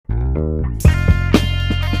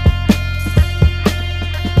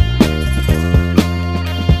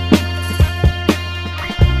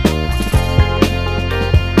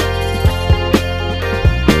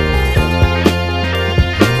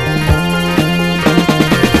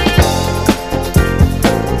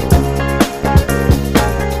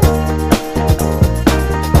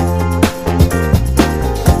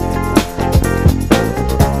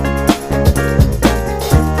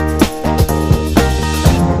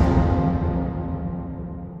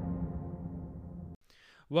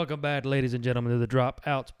Welcome back, ladies and gentlemen, to the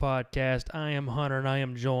Dropouts Podcast. I am Hunter, and I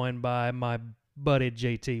am joined by my buddy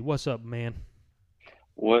JT. What's up, man?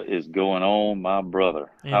 What is going on, my brother?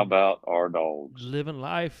 And how about our dogs? Living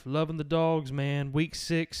life, loving the dogs, man. Week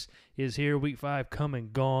 6 is here. Week 5 come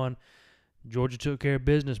and gone. Georgia took care of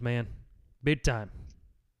business, man. Big time.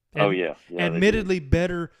 Oh, yeah. Admittedly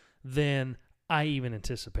better than I even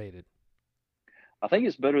anticipated. I think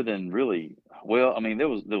it's better than really. Well, I mean, there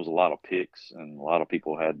was a lot of picks, and a lot of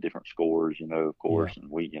people had different scores, of course, Yeah.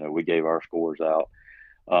 And we gave our scores out.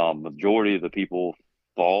 Majority of the people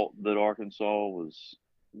thought that Arkansas was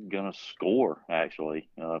gonna score, actually,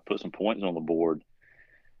 put some points on the board.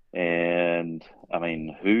 And I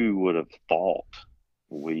mean, who would have thought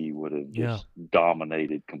we would have just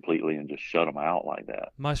dominated completely and just shut them out like that?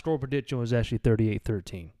 My score prediction was actually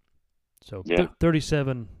 38-13. So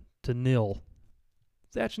 37-0.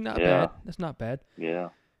 That's not bad. That's not bad. Yeah.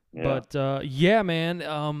 But, man,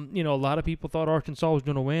 a lot of people thought Arkansas was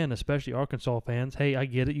going to win, especially Arkansas fans. Hey, I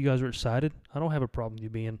get it. You guys are excited. I don't have a problem with you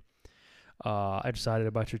being excited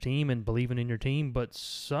about your team and believing in your team. But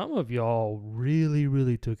some of y'all really,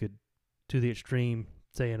 really took it to the extreme,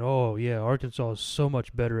 saying, oh, yeah, Arkansas is so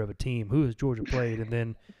much better of a team. Who has Georgia played? And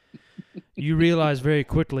then you realize very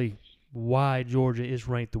quickly why Georgia is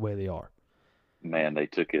ranked the way they are. Man, they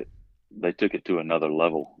took it to another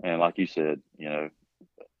level. And like you said,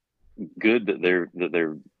 good that they're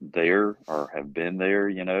there or have been there,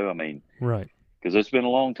 I mean, right. Because it's been a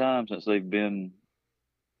long time since they've been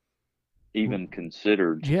even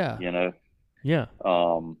considered, Yeah. Yeah.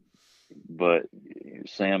 But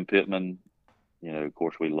Sam Pittman, of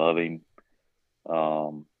course we love him.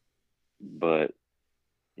 But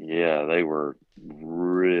yeah, they were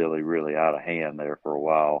really, really out of hand there for a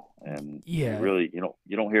while, and you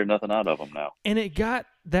don't hear nothing out of them now. And it got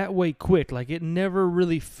that way quick. Like, it never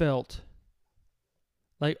really felt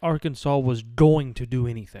like Arkansas was going to do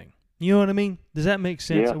anything. You know what I mean? Does that make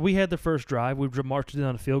sense? Yeah. We had the first drive. We marched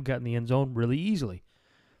down the field, got in the end zone really easily.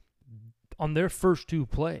 On their first 2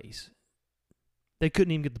 plays, they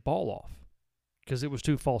couldn't even get the ball off because it was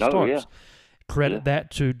 2 false starts. Yeah. Credit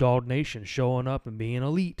that to Dog Nation showing up and being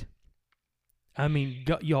elite. I mean,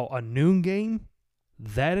 y'all, a noon game,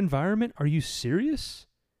 that environment? Are you serious?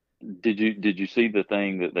 Did you see the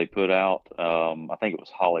thing that they put out? I think it was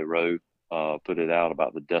Holly Rowe put it out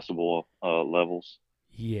about the decibel levels.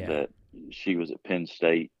 Yeah. That she was at Penn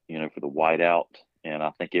State, for the whiteout, and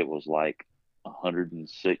I think it was like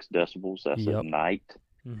 106 decibels. That's at night.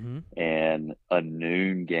 Mm-hmm. And a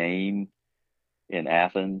noon game in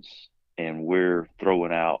Athens, and we're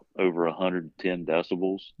throwing out over 110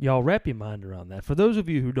 decibels. Y'all wrap your mind around that. For those of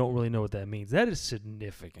you who don't really know what that means, that is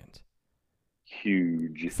significant.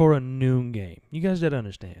 Huge. For a noon game. You guys gotta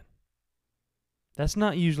understand. That's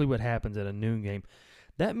not usually what happens at a noon game.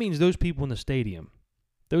 That means those people in the stadium,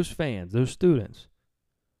 those fans, those students,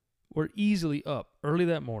 were easily up early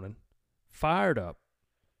that morning, fired up.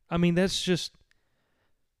 I mean, that's just,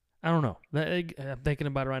 I don't know. I'm thinking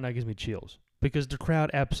about it right now, it gives me chills. Because the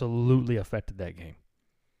crowd absolutely affected that game.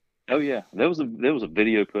 Oh yeah, there was a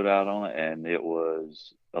video put out on it, and it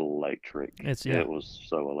was electric. It was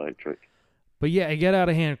so electric. But yeah, it got out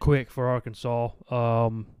of hand quick for Arkansas.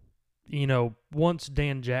 Once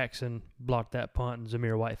Dan Jackson blocked that punt and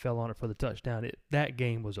Zamir White fell on it for the touchdown, that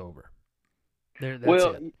game was over. That's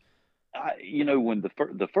it. When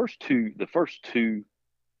the first two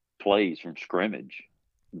plays from scrimmage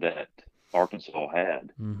that Arkansas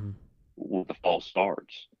had. Mm-hmm. With the false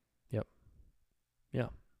starts. Yep. Yeah.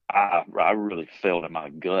 I really felt in my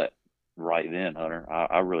gut right then, Hunter.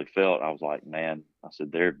 I really felt. I was like, man. I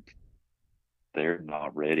said they're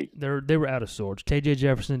not ready. They were out of sorts. KJ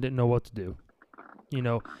Jefferson didn't know what to do.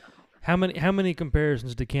 How many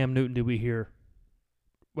comparisons to Cam Newton did we hear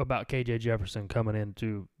about KJ Jefferson coming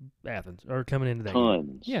into Athens or coming into that tons.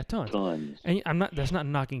 Game? Yeah, tons. Tons. And that's not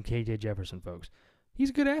knocking KJ Jefferson, folks.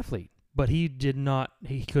 He's a good athlete. But he could not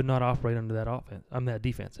operate under that offense. That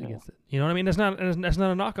defense against it. You know what I mean? That's not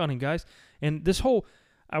a knock on him, guys. And this whole,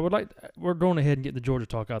 we're going ahead and get the Georgia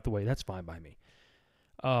talk out the way. That's fine by me.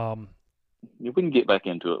 We can get back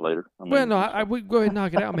into it later. I Well, mean, no, I would go ahead and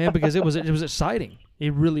knock it out, man, because it was exciting.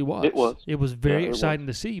 It really it was. was. It was Yeah, very it was. exciting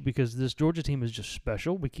to see because this Georgia team is just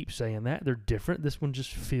special. We keep saying that they're different. This one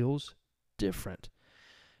just feels different.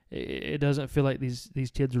 It doesn't feel like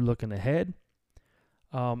these kids are looking ahead.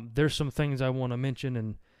 There's some things I want to mention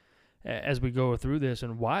and as we go through this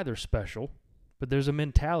and why they're special. But there's a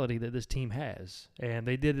mentality that this team has, and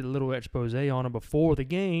they did a little expose on them before the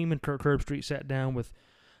game. And Kirk Herbstreit sat down with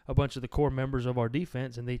a bunch of the core members of our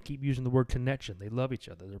defense, and they keep using the word connection. They love each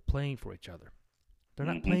other. They're playing for each other. They're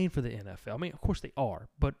not playing for the NFL. I mean, of course they are,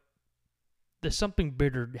 but there's something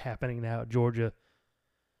bigger happening now at Georgia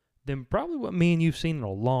than probably what me and you've seen in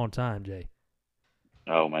a long time, Jay.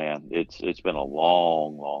 Oh man, it's been a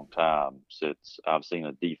long, long time since I've seen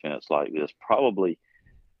a defense like this. Probably,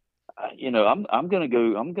 I'm gonna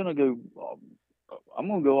go. I'm gonna go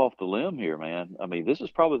off the limb here, man. I mean, this is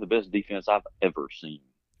probably the best defense I've ever seen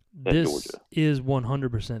at This Georgia. is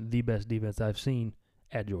 100% the best defense I've seen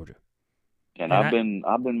at Georgia. And And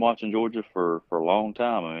I've been watching Georgia for a long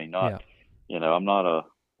time. I mean, yeah, I'm not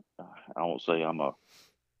I won't say I'm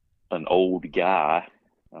an old guy.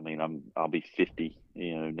 I mean, I'll be 50,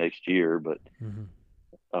 next year, but mm-hmm.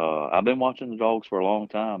 I've been watching the Dogs for a long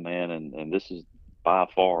time, man, and this is by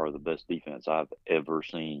far the best defense I've ever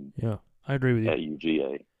seen Yeah, I agree with you. at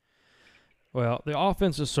UGA. Well, the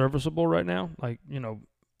offense is serviceable right now. Like,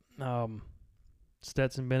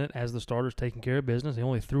 Stetson Bennett, as the starter's taking care of business. He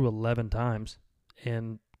only threw 11 times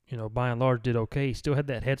and, by and large did okay. He still had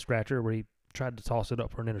that head scratcher where he tried to toss it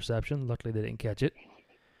up for an interception. Luckily, they didn't catch it.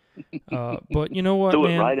 But you know what, Threw it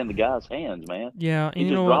man? right in the guy's hands, man. Yeah, and He you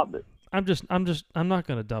just know what? dropped it. I'm not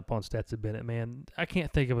going to dump on Stetson Bennett, man. I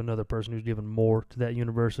can't think of another person who's given more to that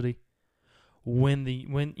university. When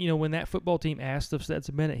that football team asks of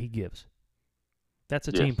Stetson Bennett, he gives. That's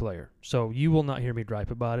a team player. So you will not hear me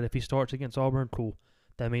gripe about it. If he starts against Auburn, cool.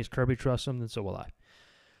 That means Kirby trusts him, then so will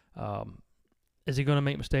I. Is he going to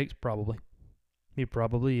make mistakes? Probably. He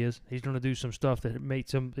probably is. He's going to do some stuff that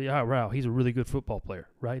makes him, wow, he's a really good football player,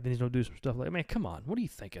 right? Then he's going to do some stuff like, man, come on, what are you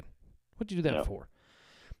thinking? What'd you do that for?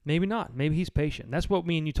 Maybe not. Maybe he's patient. That's what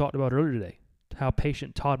me and you talked about earlier today, how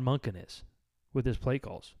patient Todd Monken is with his play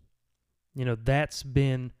calls. That's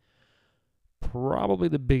been probably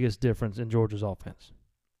the biggest difference in Georgia's offense.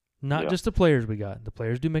 Not just the players we got. The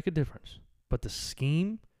players do make a difference. But the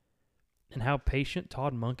scheme and how patient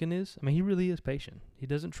Todd Monken is, I mean, he really is patient. He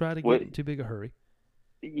doesn't try to get in too big a hurry.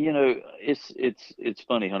 It's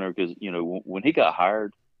funny, Hunter, because, when he got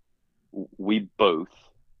hired, we both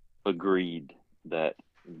agreed that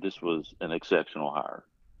this was an exceptional hire.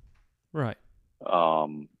 Right.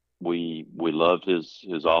 We loved his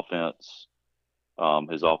offense,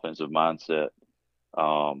 his offensive mindset.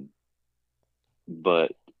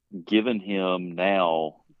 But given him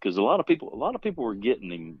now, because a lot of people were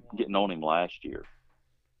getting on him last year.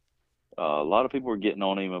 A lot of people were getting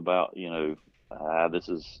on him about, this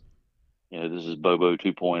is Bobo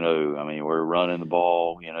 2.0. I mean, we're running the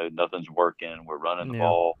ball, nothing's working. We're running the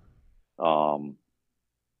ball.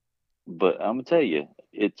 But I'm gonna tell you,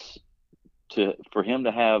 it's for him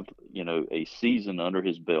to have, a season under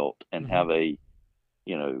his belt and have a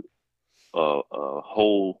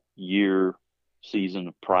whole year season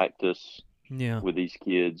of practice with these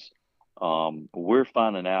kids. We're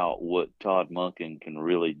finding out what Todd Monken can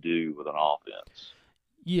really do with an offense.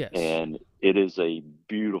 Yes. And it is a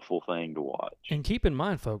beautiful thing to watch. And keep in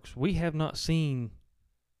mind, folks, we have not seen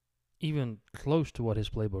even close to what his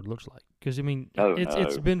playbook looks like. Because, I mean,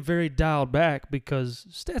 it's been very dialed back because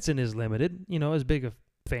Stetson is limited. As big a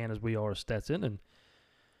fan as we are of Stetson,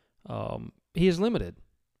 and he is limited,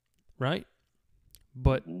 right?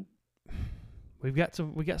 But we got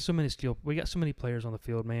so many players on the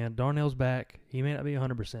field, man. Darnell's back. He may not be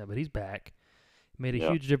 100%, but he's back. Made a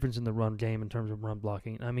huge difference in the run game in terms of run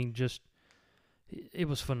blocking. I mean, it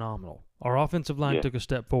was phenomenal. Our offensive line took a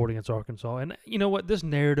step forward against Arkansas. And you know what? This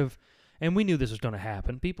narrative, and we knew this was going to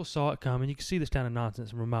happen. People saw it coming. You can see this kind of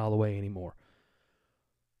nonsense from a mile away anymore.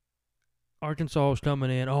 Arkansas was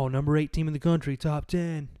coming in, number 8 team in the country, top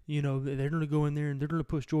 10. They're going to go in there and they're going to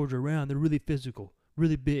push Georgia around. They're really physical,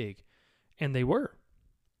 really big. And they were.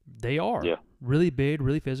 They are. Yeah. Really big,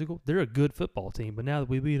 really physical. They're a good football team. But now that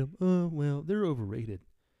we beat them, they're overrated.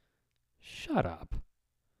 Shut up.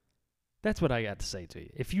 That's what I got to say to you.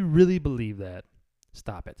 If you really believe that,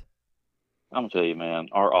 stop it. I'm going to tell you, man,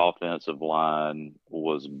 our offensive line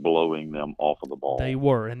was blowing them off of the ball. They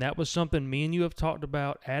were, and that was something me and you have talked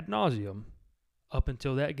about ad nauseum up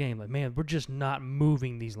until that game. Like, man, we're just not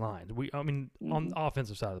moving these lines. On the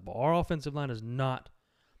offensive side of the ball, our offensive line is not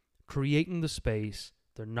creating the space.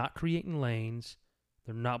 They're not creating lanes.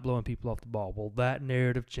 They're not blowing people off the ball. Well, that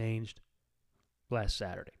narrative changed last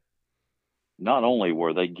Saturday. Not only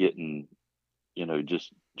were they getting,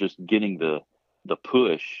 just getting the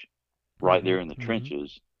push right there in the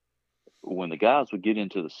trenches, when the guys would get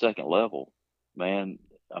into the second level, man,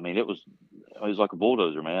 I mean, it was like a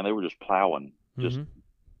bulldozer, man. They were just plowing,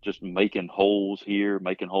 just making holes here,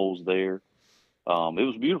 making holes there. It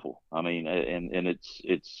was beautiful. I mean, and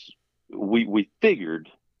we figured,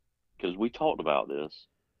 because we talked about this,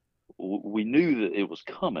 we knew that it was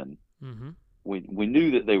coming. We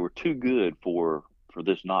knew that they were too good for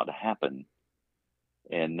this not to happen,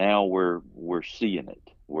 and now we're seeing it.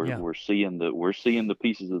 We're seeing the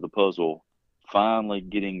pieces of the puzzle finally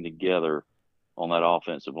getting together on that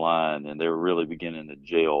offensive line, and they're really beginning to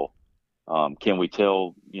gel. Can we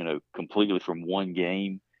tell, completely from one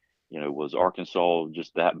game, was Arkansas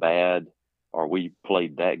just that bad? Or we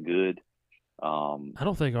played that good? I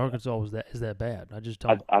don't think Arkansas is that bad. I just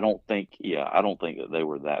don't. I don't think that they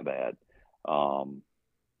were that bad.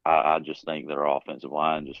 I just think that our offensive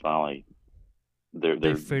line just finally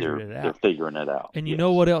they're figuring it out. And you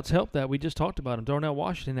know what else helped that? We just talked about him. Darnell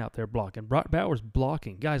Washington out there blocking. Brock Bowers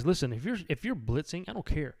blocking. Guys, listen, if you're blitzing, I don't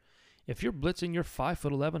care. If you're blitzing your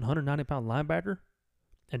 5'11", 190-pound linebacker,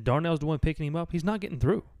 and Darnell's the one picking him up, he's not getting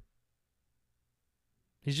through.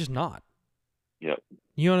 He's just not. Yep.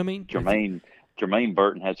 You know what I mean? Jermaine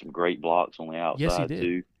Burton had some great blocks on the outside, yes, he did.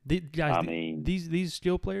 Too. Guys, these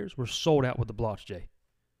skill players were sold out with the blocks, Jay.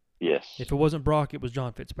 Yes. If it wasn't Brock, it was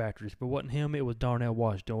John Fitzpatrick. If it wasn't him, it was Darnell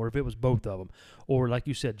Washington. Or if it was both of them. Or, like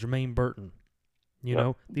you said, Jermaine Burton. You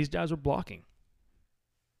know, these guys are blocking.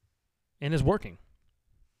 And it's working.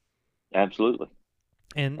 Absolutely.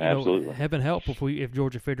 And, heaven help if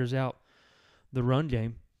Georgia figures out the run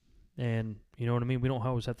game. And, you know what I mean? We don't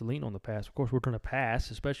always have to lean on the pass. Of course, we're going to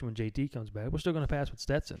pass, especially when JT comes back. We're still going to pass with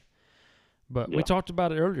Stetson. But we talked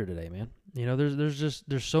about it earlier today, man.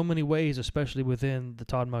 There's so many ways, especially within the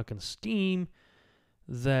Todd Monken scheme,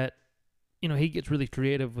 that he gets really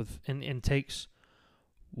creative with and takes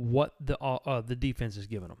what the defense is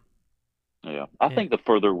giving him. Yeah, I think the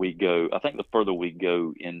further we go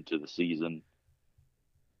into the season,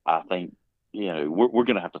 I think we're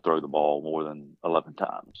going to have to throw the ball more than 11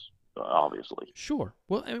 times, obviously. Sure.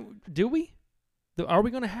 Well, do we? Are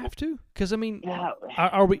we going to have to? Because,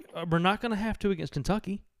 are we? We're not going to have to against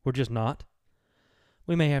Kentucky. We're just not.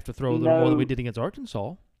 We may have to throw a little more than we did against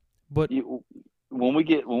Arkansas. But when we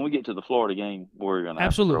get to the Florida game, we're going to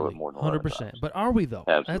have to throw it more than 100%. But are we, though?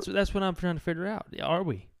 Absolutely. That's what I'm trying to figure out. Are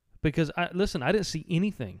we? Because, I didn't see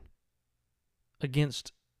anything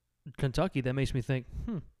against Kentucky that makes me think,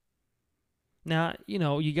 Now,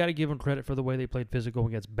 you got to give them credit for the way they played physical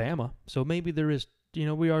against Bama. So maybe there is, we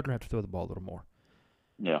are going to have to throw the ball a little more.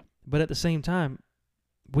 Yeah. But at the same time,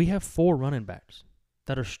 we have 4 running backs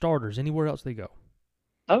that are starters anywhere else they go.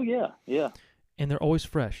 Oh, yeah, yeah. And they're always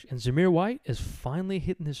fresh. And Zamir White is finally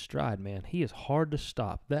hitting his stride, man. He is hard to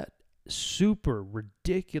stop. That super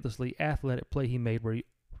ridiculously athletic play he made where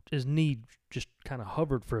his knee just kind of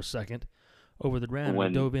hovered for a second over the ground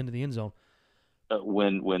and dove into the end zone.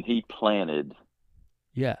 When he planted,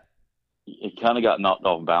 yeah, he kind of got knocked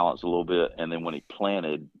off balance a little bit, and then when he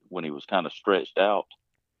planted, when he was kind of stretched out,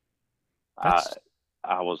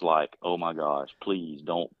 I was like, oh my gosh, please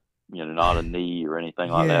don't, not a knee or anything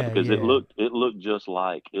like that, because it looked just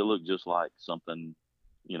like something,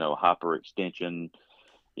 hyperextension,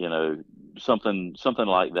 something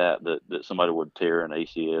like that somebody would tear an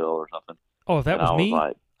ACL or something. Oh, if that was me,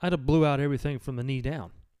 I'd have blew out everything from the knee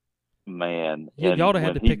down. Man, y'all would have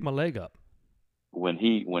had to pick my leg up. When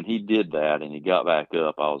he did that and he got back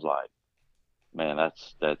up, I was like, man,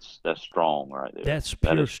 that's strong right there. That's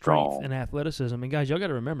pure strength and athleticism. And guys, y'all got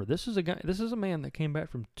to remember, this is a man that came back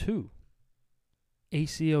from 2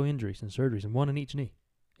 ACL injuries and surgeries, and 1 in each knee,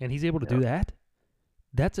 and he's able to do that.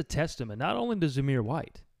 That's a testament not only to Zamir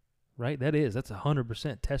White, right? That's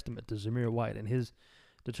 100% testament to Zamir White and his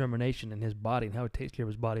determination in his body and how he takes care of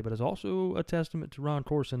his body, but it's also a testament to Ron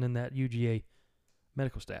Corson and that UGA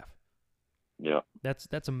medical staff. Yeah.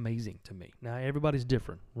 That's amazing to me. Now, everybody's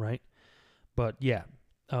different, right? But, yeah,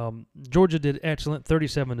 Georgia did excellent,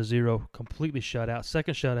 37-0, completely shut out,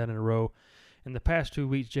 second shutout in a row. In the past 2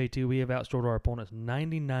 weeks, JT, we have outscored our opponents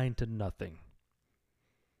 99-0.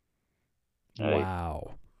 Hey,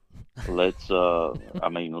 wow. Let's,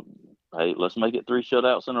 let's make it 3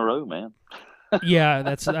 shutouts in a row, man. Yeah,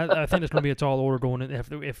 I think it's going to be a tall order going in.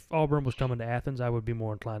 If Auburn was coming to Athens, I would be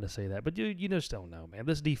more inclined to say that. But you just don't know, man.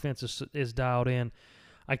 This defense is dialed in.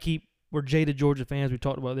 I keep we're jaded Georgia fans. We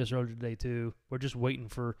talked about this earlier today too. We're just waiting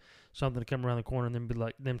for something to come around the corner and then be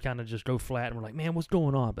like them kind of just go flat, and we're like, man, what's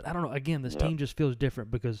going on? But I don't know. Again, this team just feels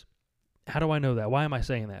different because how do I know that? Why am I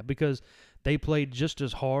saying that? Because they played just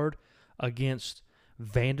as hard against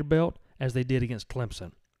Vanderbilt as they did against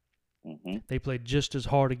Clemson. Mm-hmm. They played just as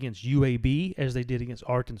hard against UAB as they did against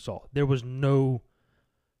Arkansas. There was no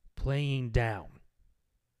playing down.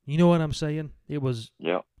 You know what I'm saying? It was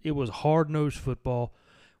hard-nosed football.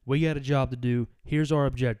 We got a job to do. Here's our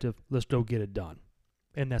objective. Let's go get it done.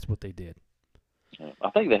 And that's what they did. I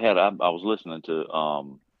think they had. I was listening to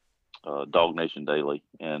Dog Nation Daily,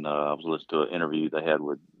 and I was listening to an interview they had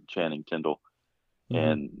with Channing Tindall,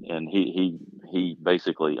 and he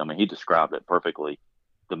basically, I mean, he described it perfectly.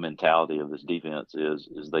 The mentality of this defense is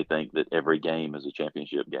they think that every game is a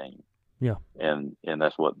championship game. Yeah, and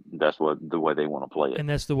that's what the way they want to play it. And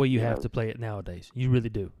that's the way you have to play it nowadays. You really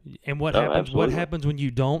do. And what happens? Absolutely. What happens when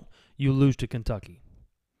you don't? You lose to Kentucky.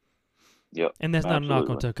 Yep. And that's not a knock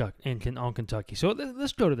on Kentucky. So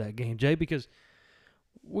let's go to that game, Jay, because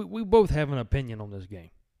we both have an opinion on this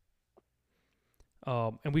game,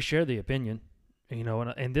 and we share the opinion. You know,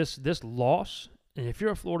 and this loss. And if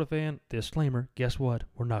you're a Florida fan, disclaimer, guess what?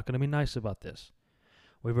 We're not going to be nice about this.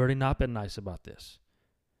 We've already not been nice about this.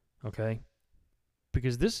 Okay?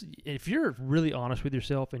 Because if you're really honest with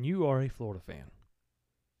yourself and you are a Florida fan,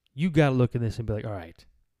 you got to look at this and be like, all right,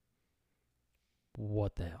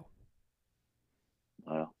 what the hell?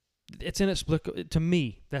 Well, it's inexplicable. To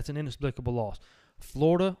me, that's an inexplicable loss.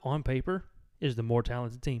 Florida, on paper, is the more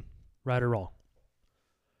talented team, right or wrong?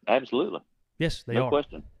 Absolutely. Yes, they are. No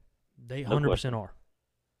question. They 100% are.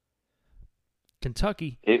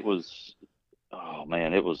 Kentucky. It was, oh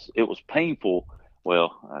man, it was painful.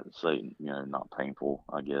 Well, I'd say, not painful,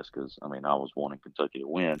 I guess, because I mean I was wanting Kentucky to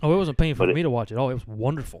win. Oh, it wasn't painful for me to watch it. Oh, it was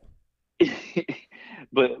wonderful.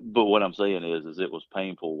 but what I'm saying is it was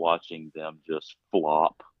painful watching them just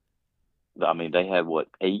flop. I mean, they had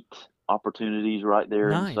 8 opportunities right there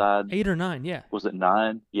 9. inside. 8 or 9, yeah. Was it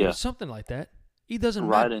 9? Yeah, it was something like that. He doesn't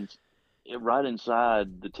right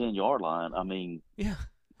inside the 10-yard line. I mean, yeah.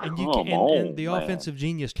 And the offensive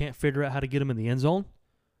genius can't figure out how to get him in the end zone.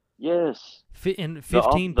 Yes. And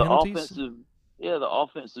 15 penalties. The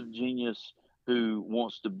offensive genius who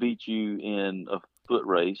wants to beat you in a foot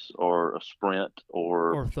race or a sprint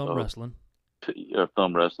or thumb wrestling. Or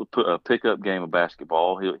thumb wrestling, a pickup game of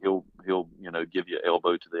basketball. He'll give you an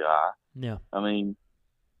elbow to the eye. Yeah. I mean,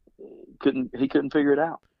 he couldn't figure it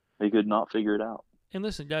out. He could not figure it out. And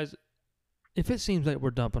listen, guys, if it seems like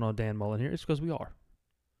we're dumping on Dan Mullen here, it's because we are.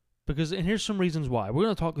 And here's some reasons why. We're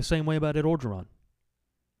going to talk the same way about Ed Orgeron.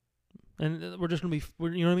 And we're just going to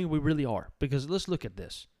be, you know what I mean? We really are. Because let's look at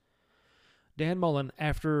this. Dan Mullen,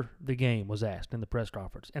 after the game, was asked in the press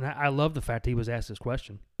conference. And I love the fact he was asked this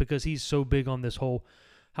question because he's so big on this whole,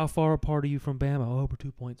 how far apart are you from Bama? Oh, we're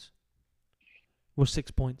 2 points. We're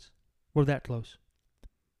 6 points. We're that close.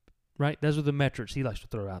 Right? Those are the metrics he likes to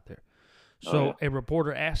throw out there. So a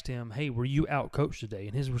reporter asked him, hey, were you out-coached today?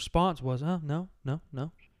 And his response was, no.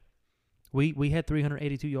 We had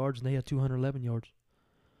 382 yards, and they had 211 yards.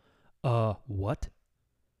 What?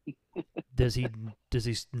 Does he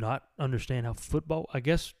not understand how football? I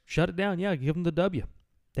guess shut it down. Yeah, give them the W.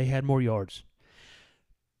 They had more yards.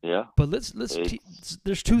 Yeah. But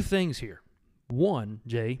there's 2 things here. One,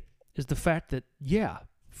 Jay, is the fact that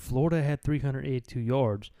Florida had 382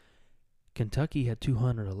 yards, Kentucky had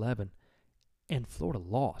 211, and Florida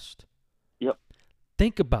lost. Yep.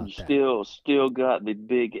 Think about that. Still got the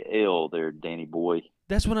big L there, Danny boy.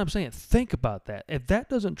 That's what I'm saying. Think about that. If that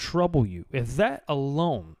doesn't trouble you, if that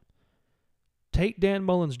alone, take Dan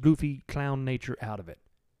Mullen's goofy clown nature out of it.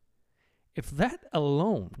 If that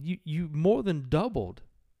alone, you more than doubled.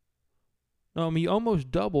 No, I mean, you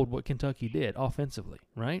almost doubled what Kentucky did offensively,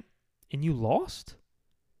 right? And you lost?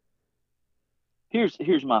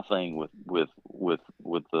 Here's my thing with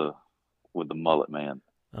the mullet man.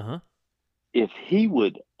 Uh-huh. If he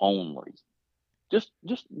would only just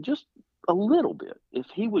a little bit, if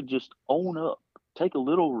he would just own up, take a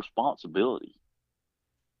little responsibility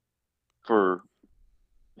for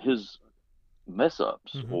his mess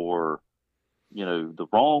ups or the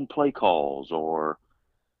wrong play calls or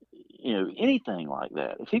anything like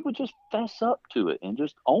that. If he would just fess up to it and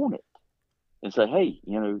just own it and say, hey,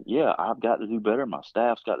 I've got to do better. My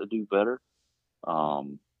staff's got to do better.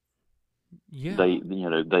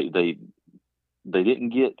 They didn't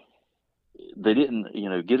get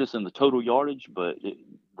us in the total yardage, but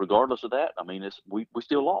regardless of that, I mean, we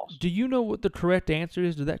still lost. Do you know what the correct answer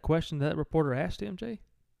is to that question that reporter asked him, Jay?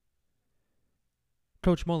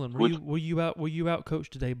 Coach Mullen, were you out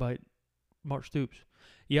coached today by Mark Stoops.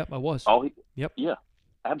 Yep, I was. All he, Yep, yeah,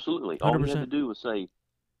 absolutely. All he had to 100%. do was say,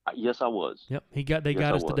 "Yes, I was. Yep, they Yes,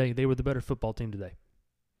 got I us was." today. They were the better football team today.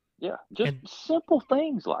 Yeah, just And simple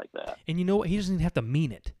things like that. and you know what? He doesn't even have to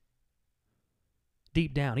mean it.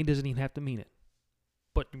 Deep down, he doesn't even have to mean it.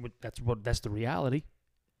 But that's the reality.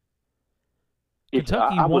 If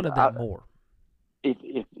Kentucky wanted that more.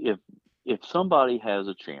 if if somebody has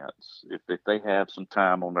a chance, if they have some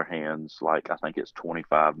time on their hands, like I think it's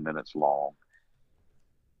 25 minutes long,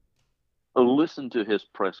 listen to his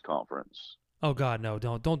press conference Oh God, no!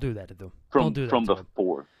 Don't do that to them. Don't from do that from to the him.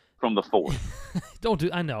 fourth from the fourth. Don't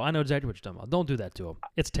do. I know exactly what you're talking about. Don't do that to him.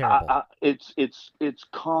 It's terrible. It's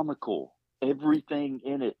comical. Everything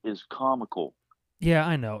in it is comical. Yeah,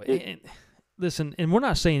 I know. It Listen, and we're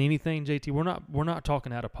not saying anything, JT. We're not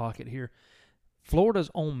talking out of pocket here.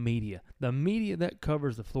 Florida's own media, the media that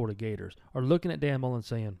covers the Florida Gators, are looking at Dan Mullen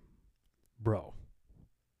saying, "Bro,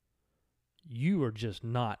 you are just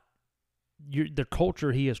not. The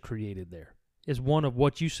culture he has created there is one of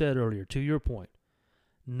what you said earlier. To your point,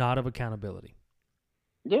 not of accountability.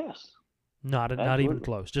 yes, Not even absolutely.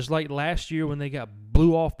 close. Just like last year when they got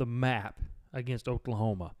blew off the map against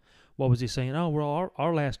Oklahoma. What was he saying? Oh, well,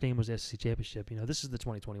 our last game was SEC championship. This is the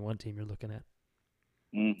 2021 team you're looking at.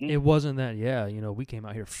 Hmm. It wasn't that. Yeah, we came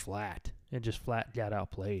out here flat and just flat got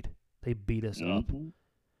outplayed. They beat us up. Hmm.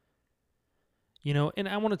 And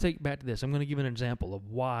I want to take back to this. I'm going to give an example of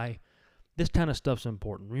why this kind of stuff's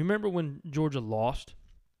important. Remember when Georgia lost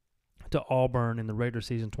to Auburn in the regular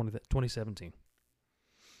season 2017?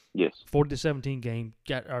 Yes. 40-17 game,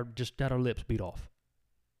 got our lips beat off.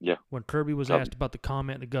 Yeah. When Kirby was asked about the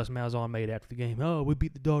comment that Gus Malzahn made after the game, oh, we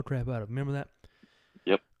beat the dog crap out of him. Remember that?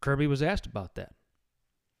 Yep. Kirby was asked about that.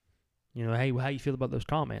 Hey, how you feel about those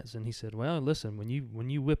comments? And he said, well, listen, when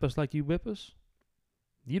you whip us like you whip us,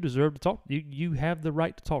 you deserve to talk. You have the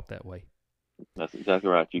right to talk that way. That's exactly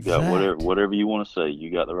right. You got whatever you want to say.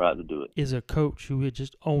 You got the right to do it. Is a coach who had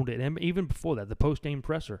just owned it, and even before that, the post-game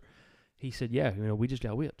presser, he said, yeah, we just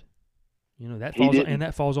got whipped.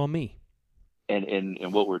 That falls on me.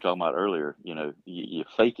 And what we were talking about earlier, you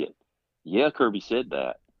fake it. Yeah, Kirby said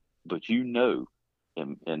that, but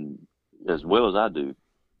and as well as I do,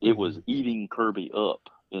 it was eating Kirby up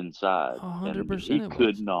inside. 100%. And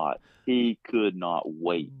he could not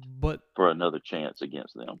wait for another chance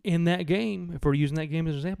against them. In that game, if we're using that game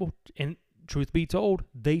as an example, and truth be told,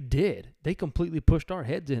 they did. They completely pushed our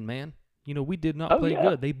heads in, man. We did not play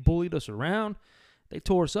good. They bullied us around. They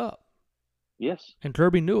tore us up. Yes. And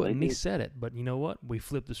Kirby knew it, and he said it. But you know what? We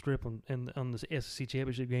flipped the script on the SEC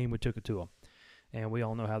championship game. We took it to them. And we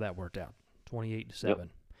all know how that worked out, 28-7. Yep.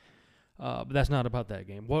 But that's not about that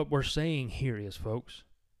game. What we're saying here is, folks,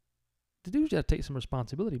 the dude's got to take some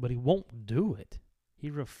responsibility, but he won't do it.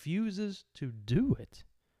 He refuses to do it.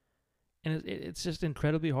 And it's just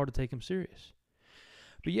incredibly hard to take him serious.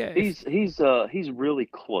 But yeah. He's really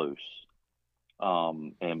close.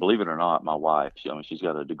 And believe it or not, my wife, she's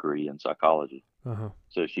got a degree in psychology,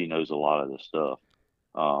 so she knows a lot of this stuff.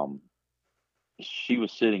 She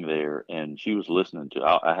was sitting there and she was listening to.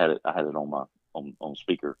 I had it on my on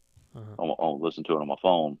speaker, on listen to it on my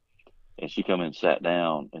phone, and she come in and sat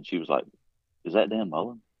down and she was like, "Is that Dan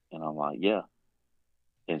Mullen?" And I'm like, "Yeah."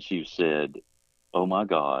 And she said, "Oh my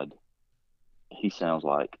God, he sounds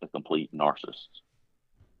like a complete narcissist."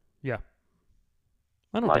 Yeah.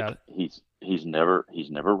 I don't doubt it. He's never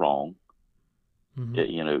wrong.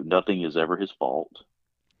 Mm-hmm. Nothing is ever his fault.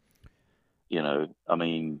 I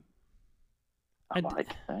mean, I'm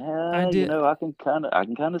I can kind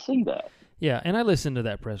of see that. Yeah, and I listened to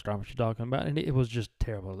that press conference you're talking about, and it was just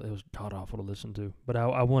terrible. It was god awful to listen to. But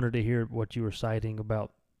I wanted to hear what you were citing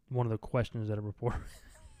about one of the questions that a reporter.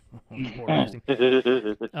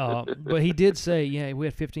 But he did say, yeah, we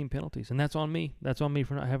had 15 penalties, and that's on me. That's on me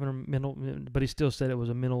for not having a mental. But he still said it was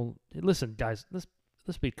a mental. Listen, guys,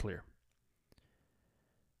 let's be clear.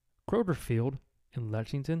 Kroger Field in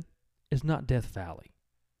Lexington is not Death Valley.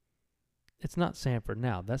 It's not Sanford.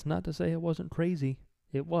 Now, that's not to say it wasn't crazy.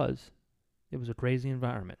 It was. It was a crazy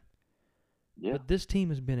environment. Yeah. But this team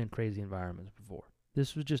has been in crazy environments before.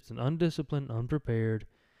 This was just an undisciplined, unprepared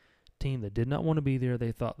team that did not want to be there.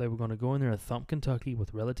 They thought they were going to go in there and thump Kentucky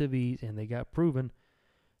with relative ease, and they got proven.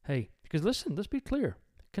 Hey, because listen, let's be clear.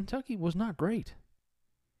 Kentucky was not great.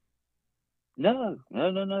 No.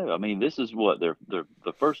 I mean, this is what the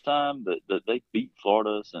first time that they beat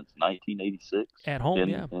Florida since 1986 at home,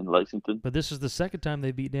 in Lexington. But this is the second time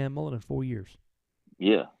they beat Dan Mullen in 4 years.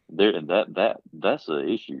 Yeah, that's an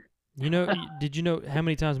issue. Did you know how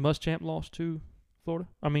many times Muschamp lost to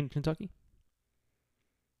Kentucky?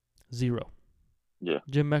 0. Yeah.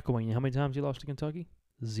 Jim McElwain, how many times he lost to Kentucky?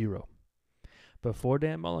 0. Before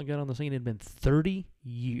Dan Mullen got on the scene, it had been 30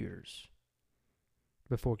 years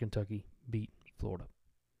before Kentucky beat Florida.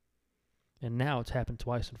 And now it's happened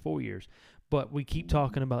twice in 4 years. But we keep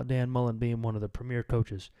talking about Dan Mullen being one of the premier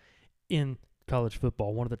coaches in college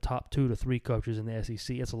football, one of the top 2 to 3 coaches in the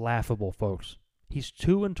SEC. It's laughable, folks. He's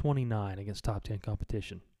 2-29 against top 10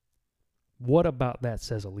 competition. What about that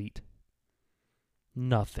says elite?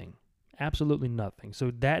 Nothing. Absolutely nothing.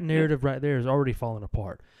 So that narrative right there is already falling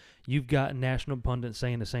apart. You've got national pundits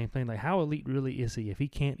saying the same thing. Like, how elite really is he if he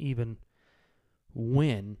can't even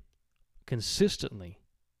win consistently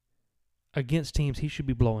against teams he should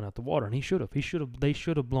be blowing out the water? And he should have. They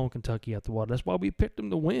should have blown Kentucky out the water. That's why we picked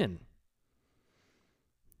him to win.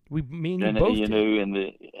 Me and you both did.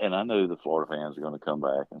 And I know the Florida fans are going to come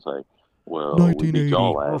back and say, well, we beat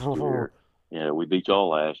y'all last year. We beat y'all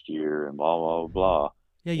last year and blah, blah, blah.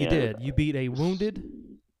 Yeah, you did. You beat a wounded,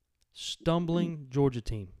 stumbling Georgia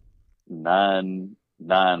team. Nine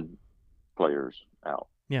players out.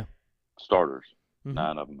 Yeah. Starters.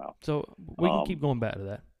 9 of them out. So we can keep going back to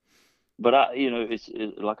that. But it's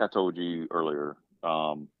like I told you earlier,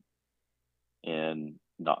 and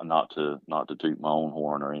not to toot my own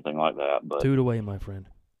horn or anything like that, but toot away, my friend.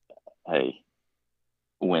 Hey,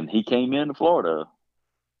 when he came into Florida,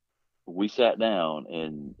 we sat down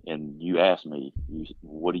and you asked me,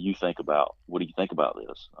 what do you think about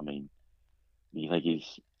this? I mean, do you think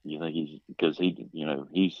he's because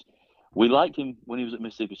we liked him when he was at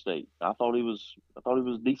Mississippi State. I thought he was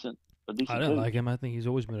decent. A decent. I didn't coach. like him. I think he's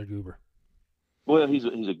always been a goober. Well, he's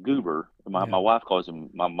a goober. My wife calls him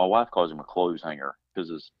a clothes hanger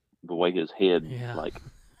because the way his head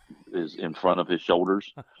is in front of his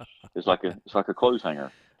shoulders. It's like a clothes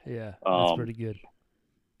hanger. Yeah, that's pretty good.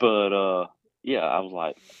 But I was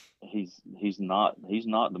like, he's not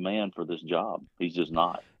the man for this job. He's just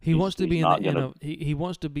not. He wants to be in the NFL. He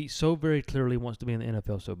wants to be so very clearly wants to be in the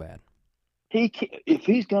NFL so bad. If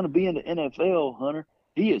he's going to be in the NFL, Hunter,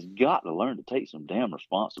 he has got to learn to take some damn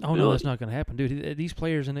responsibility. Oh no, that's not going to happen, dude. These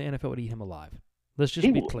players in the NFL would eat him alive. Let's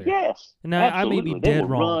just be clear. Yes. Now I may be dead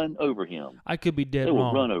wrong. Run over him. I could be dead wrong. They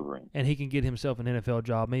will run over him, and he can get himself an NFL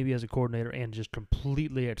job, maybe as a coordinator, and just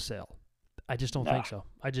completely excel. I just don't think so.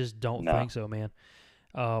 I just don't think so, man.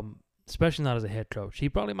 Especially not as a head coach. He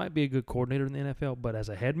probably might be a good coordinator in the NFL, but as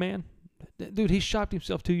a head man, dude, he shopped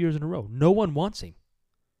himself 2 years in a row. No one wants him.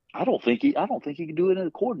 I don't think he can do it as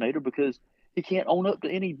a coordinator because he can't own up to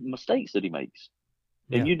any mistakes that he makes.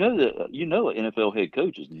 And an NFL head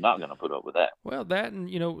coach is not going to put up with that. Well, that and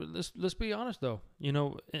let's be honest though.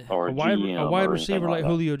 Or a wide receiver like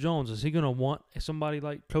Julio Jones, is he going to want somebody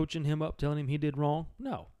like coaching him up, telling him he did wrong?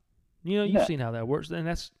 No. You've seen how that works. And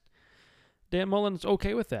that's Dan Mullen's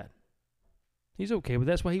okay with that. He's okay with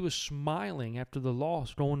that. That's why he was smiling after the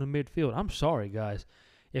loss going to midfield. I'm sorry, guys.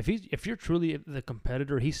 If you're truly the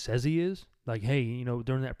competitor he says he is, like, hey,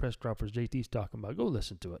 during that press conference JT's talking about, go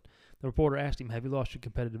listen to it. The reporter asked him, have you lost your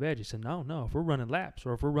competitive edge? He said, no. If we're running laps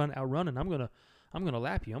or if we're outrunning, I'm gonna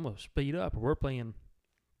lap you. I'm gonna speed up. Or we're playing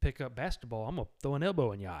pickup basketball. I'm gonna throw an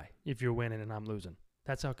elbow in your eye if you're winning and I'm losing.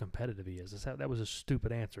 That's how competitive he is. That was a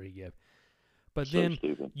stupid answer he gave. But then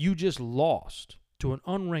you just lost to an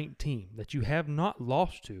unranked team that you have not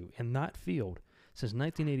lost to in that field since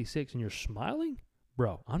 1986, and you're smiling?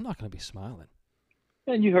 Bro, I'm not going to be smiling.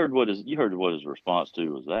 And you heard what his response to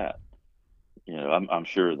was that. I'm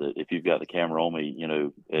sure that if you've got the camera on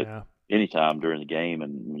me, at any time during the game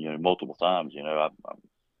and multiple times,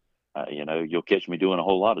 you'll catch me doing a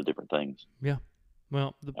whole lot of different things. Yeah.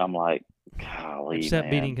 Well, I'm like, golly, except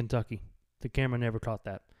man. beating Kentucky, the camera never caught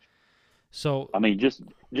that. So I mean, just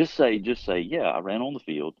say, yeah, I ran on the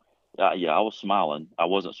field. I was smiling. I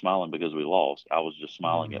wasn't smiling because we lost. I was just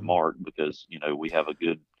smiling at Mark because we have a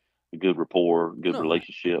good rapport, good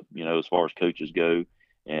relationship. As far as coaches go,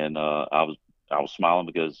 and I was smiling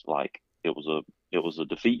because it was a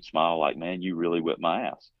defeat smile. Like, man, you really whipped my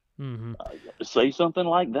ass. Mm-hmm. Say something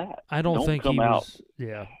like that. I don't think he was.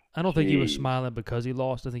 Yeah, I don't think he was smiling because he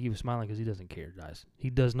lost. I think he was smiling because he doesn't care, guys. He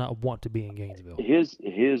does not want to be in Gainesville.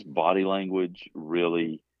 His body language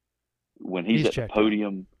really, when he's at the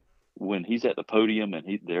podium. When he's at the podium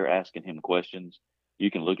and they're asking him questions, you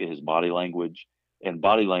can look at his body language, and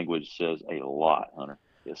body language says a lot, Hunter.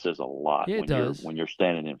 It says a lot when you're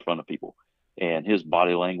standing in front of people. And his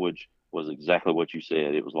body language was exactly what you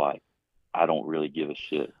said. It was like, I don't really give a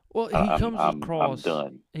shit. Well, I'm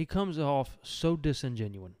done. He comes off so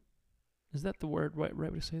disingenuine. Is that the word right way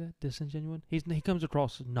to say that? Disingenuine? He comes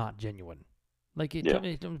across not genuine. Like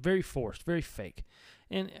it's very forced, very fake.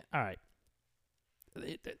 And all right.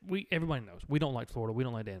 Everybody knows we don't like Florida. We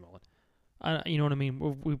don't like Dan Mullen. You know what I mean?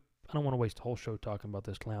 I don't want to waste the whole show talking about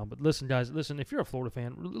this clown. But listen, guys, if you're a Florida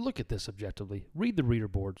fan, look at this objectively. Read the reader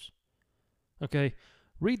boards. Okay?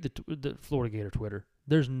 Read the Florida Gator Twitter.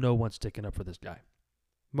 There's no one sticking up for this guy.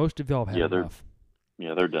 Most of y'all have had enough.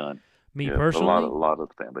 They're done. Me personally, a lot of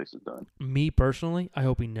the fan base is done. Me personally, I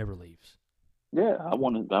hope he never leaves. Yeah, I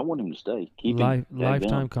want him to stay. Keep him.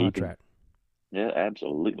 Lifetime contract. Yeah,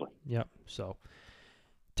 absolutely. Yep. So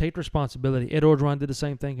take responsibility. Ed Orgeron did the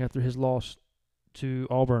same thing after his loss to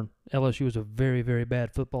Auburn. LSU was a very, very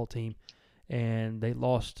bad football team, and they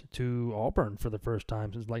lost to Auburn for the first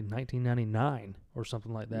time since like 1999 or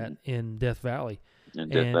something like that in Death Valley. Yep.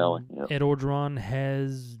 Ed Orgeron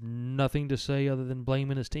has nothing to say other than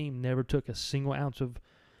blaming his team. Never took a single ounce of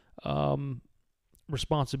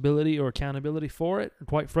responsibility or accountability for it.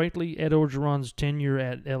 Quite frankly, Ed Orgeron's tenure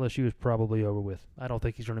at LSU is probably over with. I don't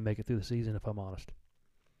think he's going to make it through the season, if I'm honest.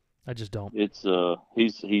 I just don't. It's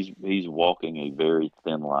he's walking a very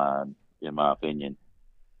thin line, in my opinion.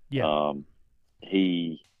 Yeah.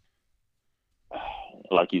 He,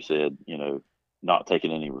 like you said, not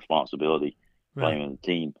taking any responsibility, blaming the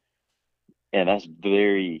team, and that's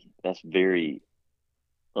very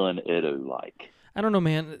un-Edo like. I don't know,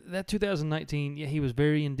 man. That 2019, he was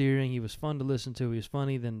very endearing. He was fun to listen to. He was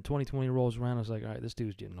funny. Then 2020 rolls around. I was like, all right, this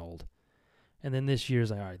dude's getting old. And then this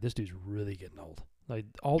year's like, all right, this dude's really getting old. Like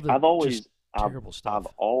all the terrible stuff.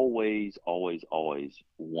 I've always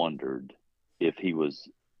wondered if he was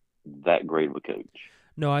that great of a coach.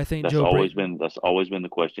 No, I think that's always been the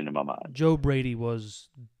question in my mind. Joe Brady was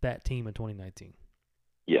that team in 2019.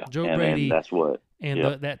 Yeah, Joe Brady, and that's what.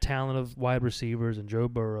 And that talent of wide receivers and Joe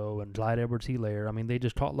Burrow and Clyde Edwards-Helaire, I mean, they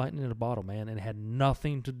just caught lightning in a bottle, man, and it had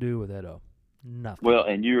nothing to do with Edo. Nothing. Well,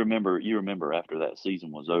 and you remember after that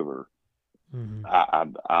season was over,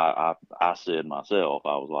 I said myself,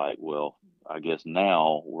 I was like, well, I guess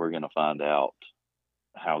now we're going to find out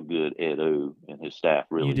how good Edo and his staff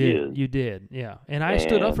really is. You did, yeah. And I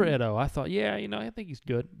stood up for Edo. I thought, I think he's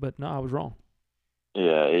good, but no, I was wrong.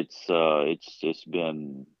 Yeah, it's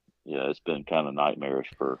been kind of nightmarish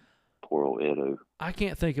for poor old Edo. I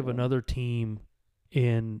can't think of another team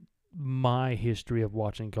in my history of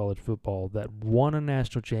watching college football that won a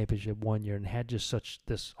national championship one year and had just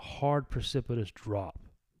this hard, precipitous drop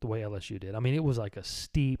the way LSU did. I mean, it was like a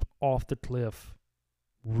steep, off-the-cliff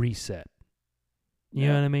reset. You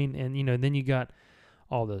know what I mean? And, then you got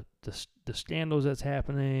all the scandals that's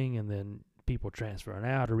happening, and then people transferring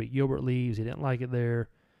out. Or Rick Gilbert leaves. He didn't like it there.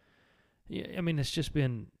 Yeah, I mean, it's just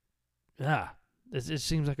been it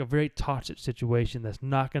seems like a very toxic situation that's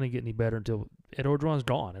not going to get any better until Ed Orgeron's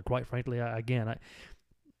gone. And quite frankly,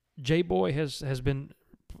 J-Boy has been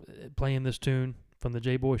playing this tune from the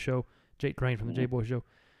J-Boy show, Jake Crane from the J-Boy show,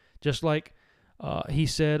 just like he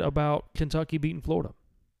said about Kentucky beating Florida.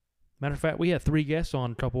 Matter of fact, we had 3 guests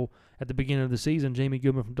on, a couple at the beginning of the season: Jamie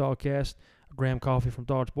Goodman from Dogcast, Graham Coffey from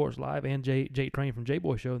Dog Sports Live, and Jake Crane from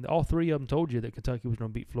J-Boy show. And all 3 of them told you that Kentucky was going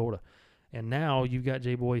to beat Florida. And now you've got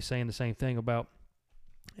J-Boy saying the same thing about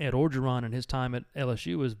Ed Orgeron, and his time at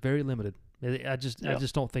LSU is very limited. I just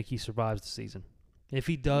don't think he survives the season. If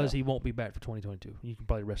he does, he won't be back for 2022. You can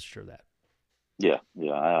probably rest assured that. Yeah,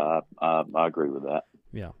 I agree with that.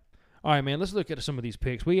 Yeah. All right, man, let's look at some of these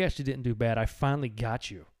picks. We actually didn't do bad. I finally got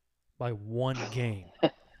you by 1 game.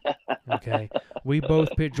 Okay. We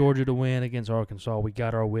both picked Georgia to win against Arkansas. We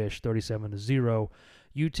got our wish, 37-0.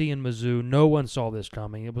 UT and Mizzou, no one saw this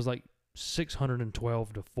coming. It was like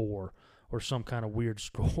 612-4 or some kind of weird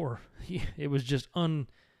score. It was just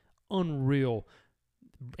unreal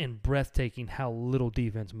and breathtaking how little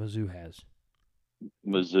defense Mizzou has.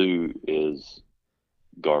 Mizzou is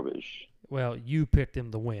garbage. Well, you picked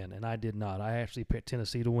them to win, and I did not. I actually picked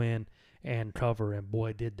Tennessee to win and cover, and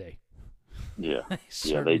boy, did they. Yeah,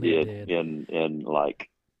 they did. In like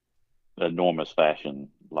enormous fashion,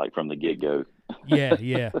 like from the get-go.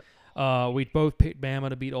 Yeah. We both picked Bama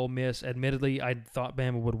to beat Ole Miss. Admittedly, I thought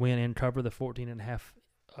Bama would win and cover the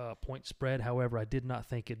 14.5 point spread. However, I did not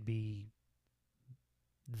think it'd be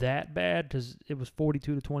that bad because it was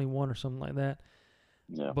 42-21 or something like that.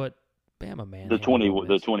 Yeah. But Bama, man. The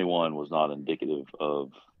 21 was not indicative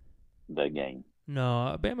of that game.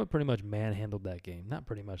 No, Bama pretty much manhandled that game. Not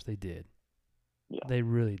pretty much, they did. Yeah. They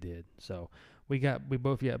really did. So we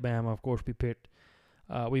both got Bama. Of course,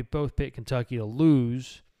 we both picked Kentucky to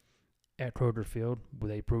lose at Kroger Field.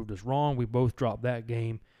 They proved us wrong. We both dropped that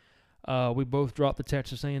game. We both dropped the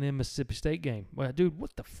Texas A&M Mississippi State game. Well, dude,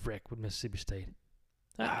 what the frick with Mississippi State?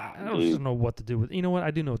 I don't know what to do with. You know what?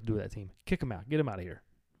 I do know what to do with that team. Kick them out. Get them out of here.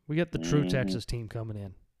 We got the true Texas team coming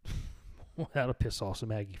in. That'll piss off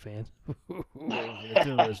some Aggie fans.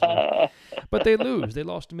 But they lose. They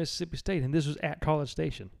lost to Mississippi State, and this was at College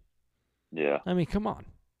Station. Yeah. I mean, come on.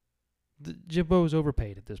 Jimbo's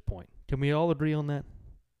overpaid at this point. Can we all agree on that?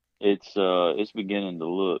 It's beginning to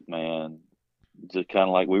look, man, just kind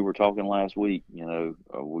of like we were talking last week.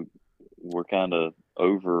 We're kind of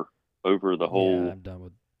over the Yeah, whole I'm done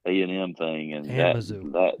with A&M thing, and and that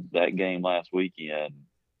Mizzou. that that game last weekend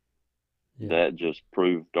Yeah, that just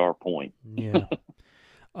proved our point. yeah.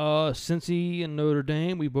 Cincy and Notre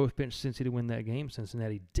Dame, we both picked Cincy to win that game.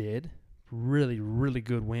 Cincinnati did. Really, really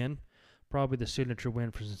good win. Probably the signature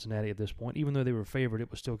win for Cincinnati at this point. Even though they were favored, it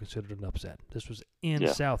was still considered an upset. This was in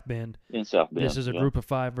Yeah, South Bend. in South This Bend. is a Yeah, group of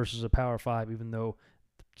 5 versus a power 5, even though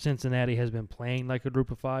Cincinnati has been playing like a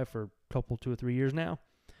group of 5 for a couple, 2 or 3 years now.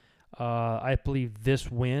 I believe this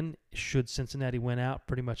win, should Cincinnati win out,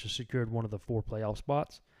 pretty much has secured one of the 4 playoff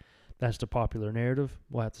spots. That's the popular narrative.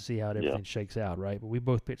 We'll have to see how everything shakes out, right? But we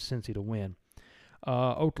both picked Cincy to win.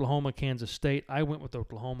 Oklahoma, Kansas State. I went with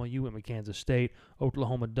Oklahoma. You went with Kansas State.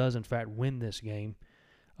 Oklahoma does, in fact, win this game.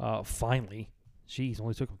 Finally. Jeez,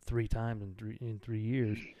 only took them 3 times in 3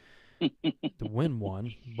 years to win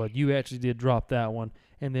one. But you actually did drop that one.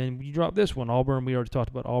 And then you dropped this one. Auburn, we already talked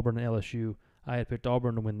about Auburn and LSU. I had picked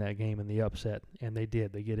Auburn to win that game in the upset, and they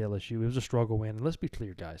did. They get LSU. It was a struggle win. And let's be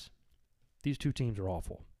clear, guys. These 2 teams are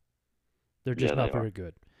awful. They're just not very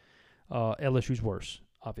good. LSU's worse,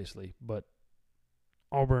 obviously, but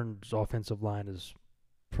Auburn's offensive line is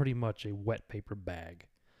pretty much a wet paper bag.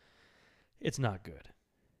 It's not good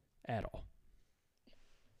at all.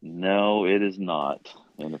 No, it is not.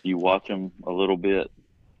 And if you watch them a little bit,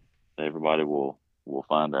 everybody will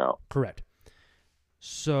find out. Correct.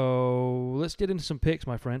 So let's get into some picks,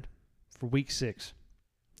 my friend, for Week 6.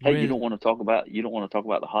 Hey, you don't want to talk about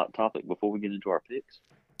the hot topic before we get into our picks?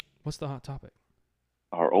 What's the hot topic?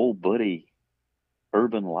 Our old buddy,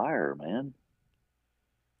 Urban Liar, man.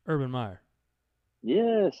 Urban Meyer.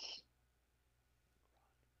 Yes.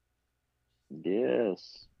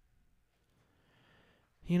 Yes.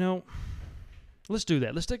 You know, let's do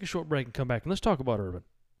that. Let's take a short break and come back, and let's talk about Urban.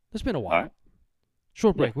 It's been a while. All right.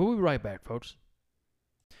 Short break. We'll be right back, folks.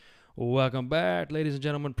 Welcome back, ladies and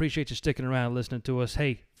gentlemen. Appreciate you sticking around and listening to us.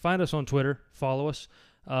 Hey, find us on Twitter. Follow us.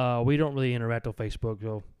 We don't really interact on Facebook,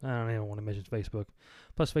 so I don't even want to mention Facebook.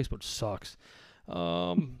 Plus, Facebook sucks.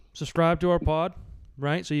 Subscribe to our pod,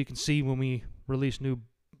 right? So you can see when we release new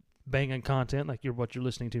banging content like what you're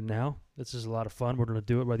listening to now. This is a lot of fun. We're going to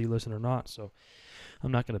do it whether you listen or not. So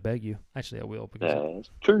I'm not going to beg you. Actually, I will, because That's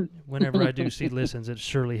true. Whenever I do see listens, it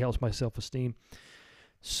surely helps my self-esteem.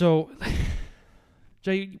 So,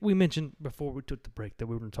 Jay, we mentioned before we took the break that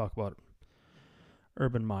we were going to talk about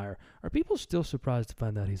Urban Meyer. Are people still surprised to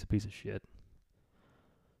find out he's a piece of shit?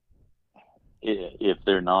 If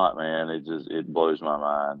they're not, man, it blows my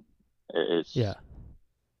mind. Yeah.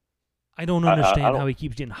 I don't understand how he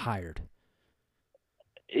keeps getting hired.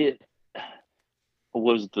 It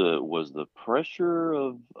was the pressure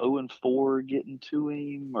of 0-4 getting to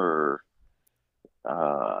him, or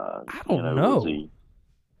I don't know.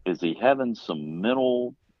 Is he having some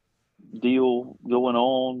mental deal going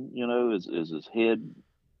on? Is his head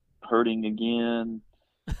hurting again?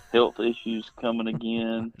 Health issues coming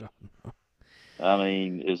again? I don't know. I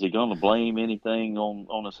mean, is he going to blame anything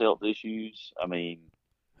on his health issues? I mean,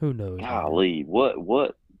 who knows? Golly, what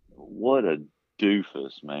a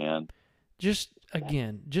doofus, man. I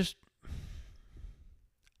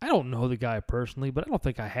don't know the guy personally, but I don't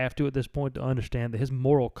think I have to at this point to understand that his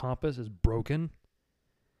moral compass is broken.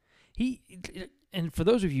 And for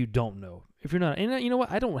those of you who don't know, if you're not, and you know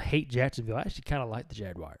what, I don't hate Jacksonville. I actually kind of like the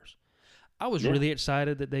Jaguars. I was really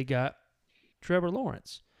excited that they got Trevor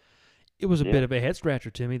Lawrence. It was a bit of a head scratcher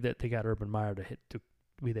to me that they got Urban Meyer to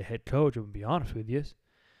be the head coach. I'm gonna be honest with you.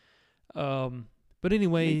 But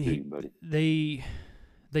anyway, they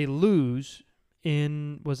lose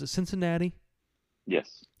in, was it Cincinnati?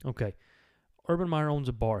 Yes. Okay. Urban Meyer owns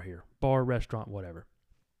a bar here, restaurant, whatever.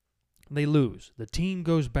 They lose. The team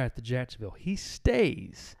goes back to Jacksonville. He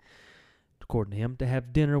stays, according to him, to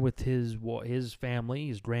have dinner with his family,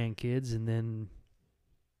 his grandkids, and then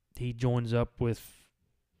he joins up with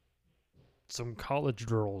some college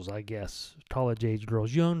girls, I guess, college-age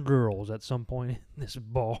girls, young girls at some point in this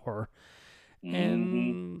bar. Mm-hmm.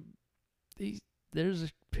 And there's a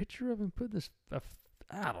picture of him putting this,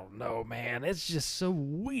 I don't know, man. It's just so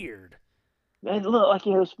weird. It looked like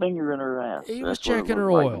he had his finger in her ass. He was checking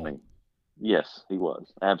her oil. Yes, he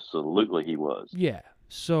was. Absolutely, he was. Yeah.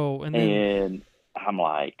 So, and I'm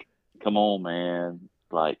like, come on, man.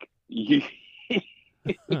 Like, you.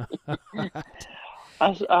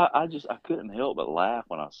 I couldn't help but laugh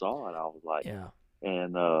when I saw it. I was like, yeah.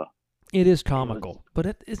 And it is comical,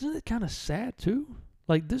 but isn't it kind of sad too?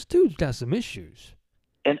 Like, this dude's got some issues.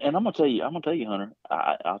 And I'm gonna tell you, Hunter.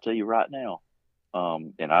 I'll tell you right now.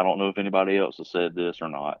 And I don't know if anybody else has said this or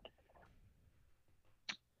not,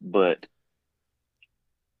 but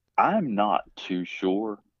I'm not too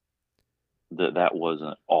sure that that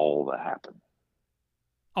wasn't all that happened.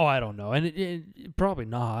 Oh, I don't know, and probably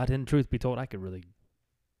not. And truth be told, I could And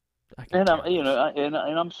care I'm, less. and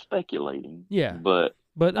I'm speculating, Yeah, but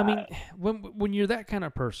but I I, mean, when you're that kind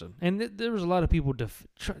of person, and there was a lot of people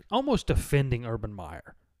almost defending Urban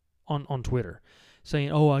Meyer on Twitter,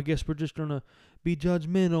 saying, "Oh, I guess we're just gonna be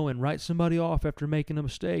judgmental and write somebody off after making a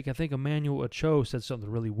mistake." I think Emmanuel Ochoa said something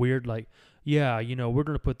really weird, like, "Yeah, we're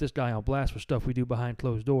gonna put this guy on blast for stuff we do behind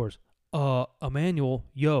closed doors." Emmanuel,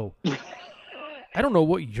 yo, I don't know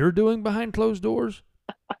what you're doing behind closed doors,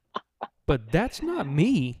 but that's not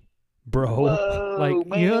me, bro. Like,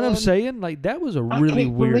 whoa, you know what I'm man! saying? Like, that was a I really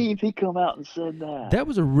can't weird. believe he come out and said that. That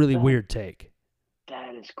was a really That weird take.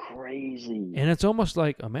 that is crazy. And it's almost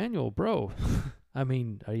like, Emmanuel, bro. I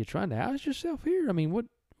mean, are you trying to oust yourself here? I mean, what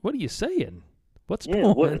are you saying? What's Yeah,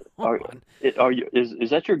 going what on? are you? Is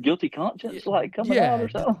that your guilty conscience like coming out Yeah, or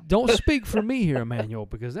something? don't speak for me here, Emmanuel,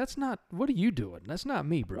 because that's not. What are you doing? That's not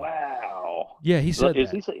me, bro. Wow. Yeah, he said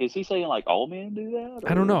Is that. he saying like all men do that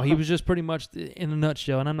I don't know. or? He was just pretty much in a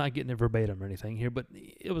nutshell, and I'm not getting it verbatim or anything here, but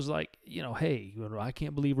it was like, hey, I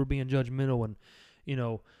can't believe we're being judgmental and, you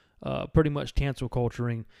know, pretty much cancel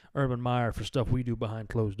culturing Urban Meyer for stuff we do behind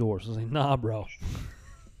closed doors. I was like, nah, bro.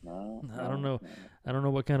 No, I don't no, know. no. I don't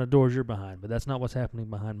know what kind of doors you're behind, but that's not what's happening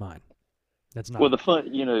behind mine. That's Well, not. the fun,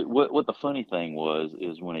 what the funny thing was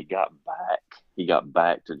is when he got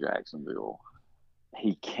back to Jacksonville,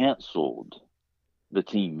 he canceled the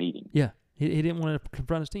team meeting. Yeah, he didn't want to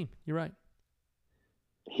confront his team. You're right.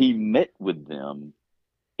 He met with them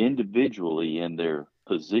individually in their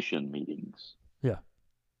position meetings. Yeah.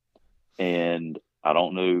 And I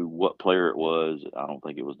don't know what player it was. I don't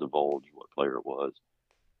think it was divulged what player it was.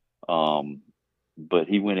 Um, but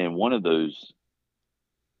he went in one of those,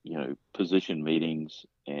 position meetings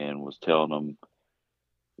and was telling them,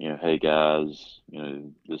 hey guys,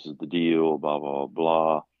 this is the deal, blah, blah,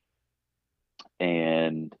 blah.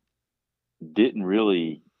 And didn't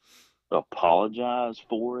really apologize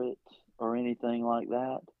for it or anything like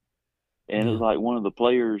that. And it was Yeah. like one of the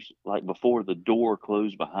players, like before the door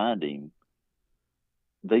closed behind him,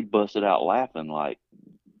 they busted out laughing like,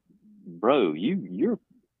 "Bro, you're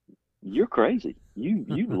crazy. You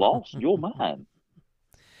lost your mind."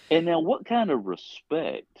 And now, what kind of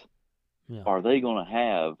respect Yeah. are they going to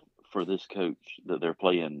have for this coach that they're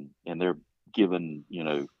playing and they're giving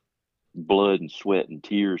blood and sweat and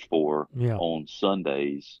tears for Yeah. on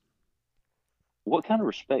Sundays? What kind of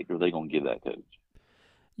respect are they going to give that coach?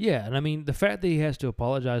 Yeah, and I mean the fact that he has to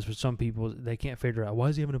apologize for some people, they can't figure out why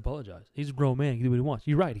is he having to apologize. He's a grown man; he can do what he wants.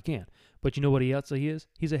 You're right, he can. But you know what else he is?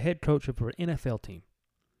 He's a head coach for an NFL team.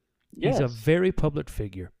 He's a Yes. very public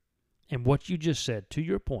figure. And what you just said, to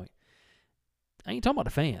your point, I ain't talking about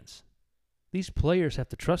the fans. These players have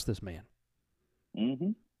to trust this man,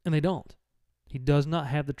 Mm-hmm. and they don't. He does not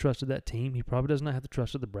have the trust of that team. He probably does not have the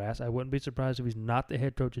trust of the brass. I wouldn't be surprised if he's not the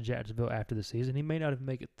head coach of Jacksonville after the season. He may not even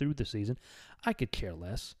make it through the season. I could care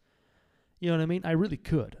less. You know what I mean? I really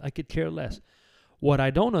could. I could care less. What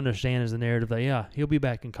I don't understand is the narrative that, yeah, he'll be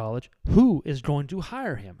back in college. Who is going to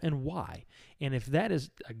hire him and why? And if that is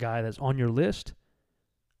a guy that's on your list,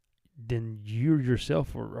 then you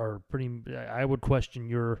yourself are pretty. I would question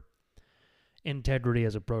your integrity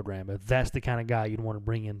as a program if that's the kind of guy you'd want to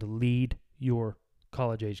bring in to lead your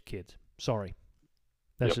college-age kids. Sorry.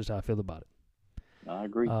 That's Yep. just how I feel about it. I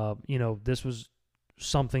agree. This was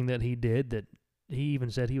something that he did that he even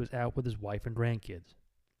said he was out with his wife and grandkids.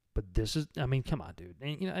 But this is, I mean, come on, dude.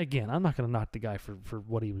 And, again, I'm not going to knock the guy for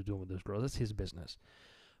what he was doing with those girls. That's his business.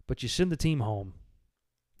 But you send the team home.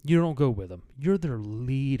 You don't go with them. You're their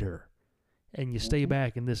leader. And you stay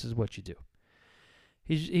back, and this is what you do.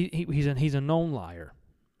 He's a known liar.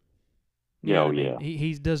 You know what I mean?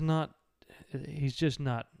 He does not. He's just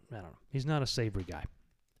not. I don't know. He's not a savory guy.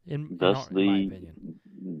 In my opinion.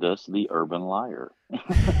 Thus the urban liar.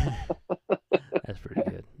 That's pretty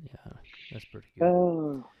good. Yeah, that's pretty good.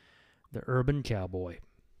 Oh. The urban cowboy.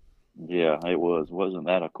 Yeah, it was. Wasn't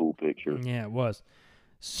that a cool picture? Yeah, it was.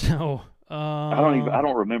 So I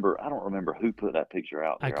don't remember who put that picture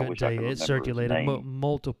out there. I couldn't wish tell I you. could It remember his circulated. name.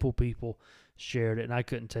 Multiple people shared it, and I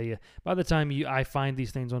couldn't tell you. By the time I find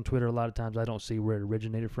these things on Twitter, a lot of times I don't see where it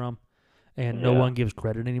originated from, and no one gives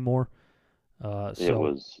credit anymore. It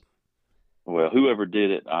was, well, whoever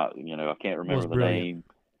did it, I can't remember the name.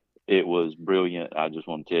 It was brilliant. I just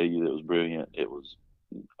want to tell you that it was brilliant. It was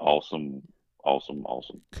awesome.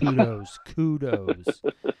 Kudos.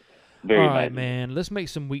 Very All right, imaginable. man. Let's make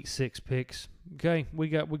some Week 6 picks. Okay,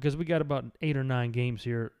 because we got about 8 or 9 games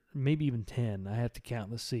here, maybe even 10. I have to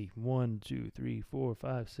count. Let's see, 1, 2, 3, 4,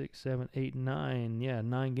 5, 6, 7, 8, 9. Yeah,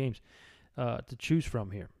 9 games to choose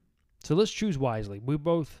from here. So let's choose wisely. We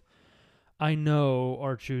both, I know,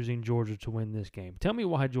 are choosing Georgia to win this game. Tell me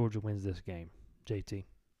why Georgia wins this game, JT.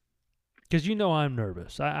 Because you know I'm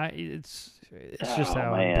nervous. It's just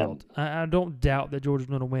how I'm Man. built. I don't doubt that Georgia's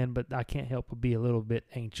going to win, but I can't help but be a little bit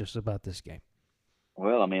anxious about this game.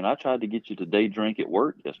 Well, I mean, I tried to get you to day drink at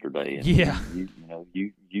work yesterday, and Yeah.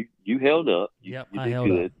 you held up. Yep, You I did held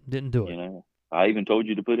good. up. Didn't do it. You know, I even told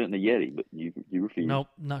you to put it in the Yeti, but you refused. Nope,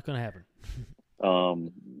 not going to happen.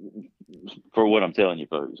 For what I'm telling you,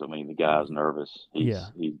 folks, I mean, the guy's nervous. Yeah.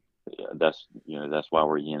 That's why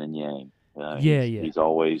we're yin and yang. Yeah. He's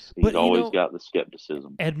always But, got the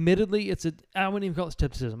skepticism. Admittedly, I wouldn't even call it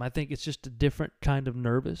skepticism. I think it's just a different kind of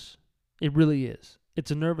nervous. It really is. It's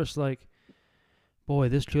a nervous like, boy,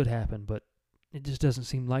 this could happen, but it just doesn't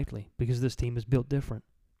seem likely because this team is built different.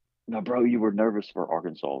 No, bro, you were nervous for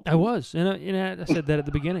Arkansas. I was, and I said that at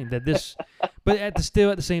the beginning that this, but at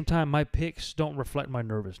the same time, my picks don't reflect my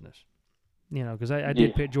nervousness. You know, because I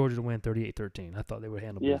did pick Georgia to win 38-13. I thought they would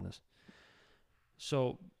handle business.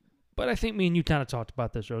 So, but I think me and you kind of talked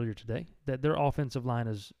about this earlier today, that their offensive line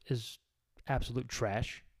is absolute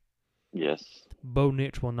trash. Yes. Bo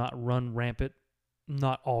Nix will not run rampant,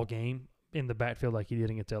 not all game, in the backfield like he did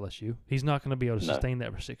against LSU. He's not going to be able to sustain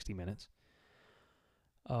that for 60 minutes.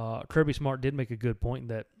 Kirby Smart did make a good point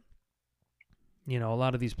that, you know, a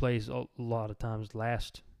lot of these plays a lot of times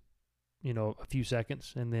last, you know, a few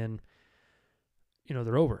seconds, and then, you know,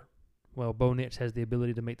 they're over. Well, Bo Nix has the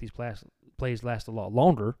ability to make these plays last a lot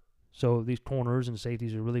longer, so these corners and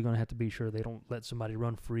safeties are really going to have to be sure they don't let somebody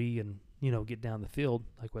run free and, you know, get down the field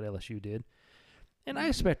like what LSU did. And I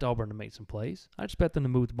expect Auburn to make some plays. I expect them to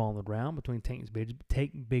move the ball on the ground between Tank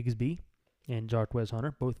Bigsby and Jarquez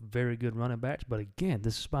Hunter, both very good running backs. But again,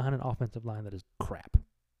 this is behind an offensive line that is crap.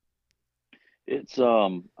 It's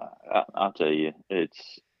I'll tell you,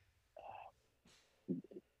 it's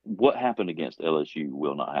what happened against LSU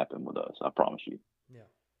will not happen with us. I promise you.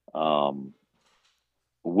 Yeah.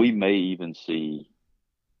 We may even see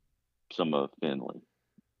some of Finley.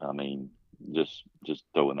 I mean, just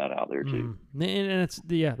throwing that out there too. And it's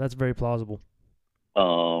that's very plausible.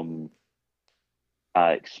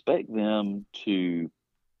 I expect them to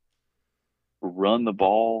run the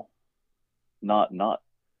ball, not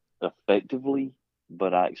effectively,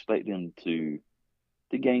 but I expect them to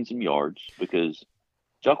gain some yards because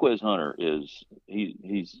Jarquez Hunter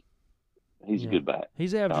he's a good back.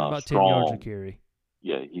 He's averaging about strong. 10 yards a carry.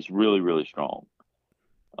 Yeah, he's really, really strong.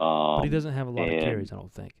 But he doesn't have a lot of carries, I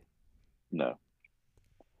don't think. No.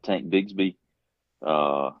 Tank Bigsby.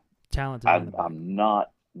 Talented. I'm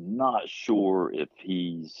not sure if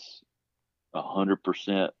he's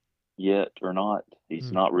 100% yet or not.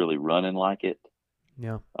 He's not really running like it.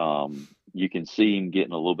 Yeah. You can see him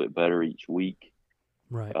getting a little bit better each week.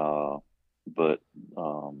 Right. But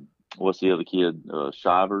what's the other kid?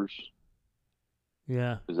 Shivers.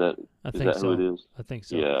 Yeah. Is that who it is? I think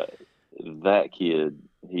so. Yeah. That kid,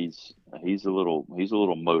 he's a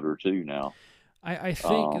little motor too now. I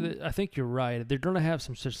think you're right. They're going to have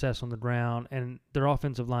some success on the ground, and their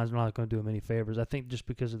offensive line's not going to do them any favors. I think just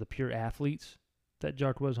because of the pure athletes that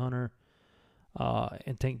Jarquez Hunter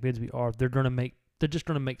and Tank Bigsby are, they're just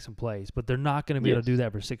going to make some plays, but they're not going to be able to do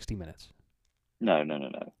that for 60 minutes. No.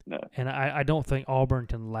 And I don't think Auburn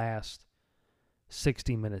can last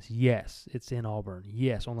 60 minutes. Yes, it's in Auburn.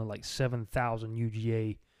 Yes, only like 7,000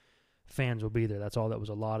 UGA fans will be there. That's all that was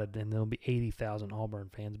allotted, and there'll be 80,000 Auburn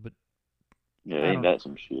fans. But ain't that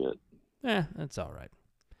some shit? That's all right.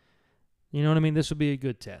 You know what I mean? This will be a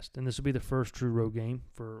good test, and this will be the first true road game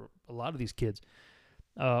for a lot of these kids.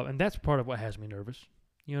 And that's part of what has me nervous.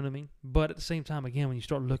 You know what I mean? But at the same time, again, when you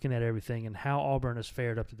start looking at everything and how Auburn has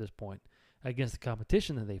fared up to this point against the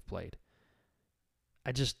competition that they've played,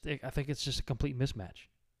 I think it's just a complete mismatch.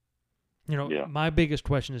 You know, My biggest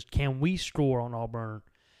question is, can we score on Auburn?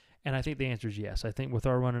 And I think the answer is yes. I think with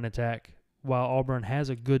our running attack, while Auburn has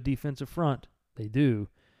a good defensive front, they do,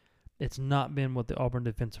 it's not been what the Auburn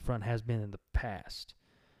defensive front has been in the past.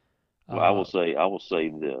 Well, I will say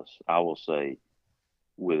this. I will say,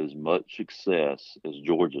 with as much success as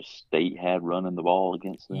Georgia State had running the ball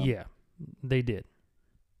against them, yeah, they did.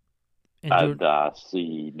 And I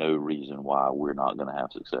see no reason why we're not going to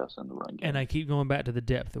have success in the run game. And I keep going back to the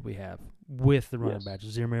depth that we have with the running backs: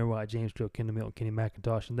 Zimmer White, James Cook, Kendall Milton, Kenny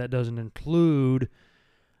McIntosh, and that doesn't include,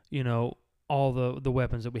 you know, all the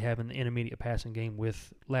weapons that we have in the intermediate passing game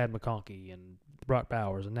with Ladd McConkey and Brock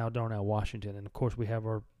Bowers and now Darnell Washington, and of course we have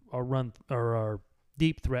our our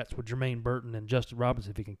deep threats with Jermaine Burton and Justin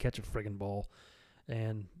Robinson if he can catch a friggin' ball.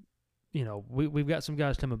 And, we've got some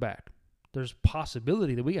guys coming back. There's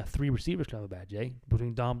possibility that we got 3 receivers coming back, Jay,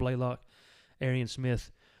 between Don Blaylock, Arian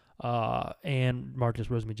Smith, and Marcus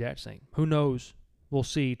Rosemy-Jackson. Who knows? We'll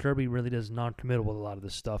see. Kirby really does non-committal with a lot of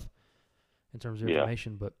this stuff in terms of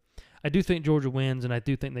information. But I do think Georgia wins, and I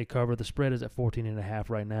do think they cover. The spread is at 14.5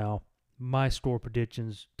 right now. My score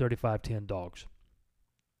predictions, 35-10 Dogs.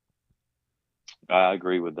 I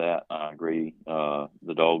agree with that. I agree. The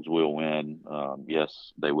Dogs will win.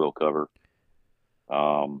 Yes, they will cover.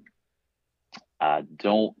 I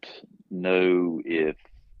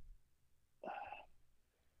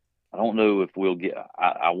don't know if we'll get.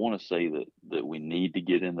 I want to say that we need to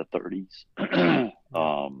get in the 30s.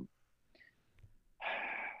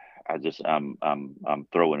 I'm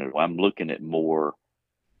throwing it. I'm looking at more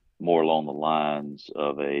along the lines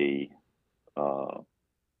of a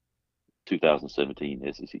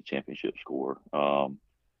 2017 SEC championship score. 28-7,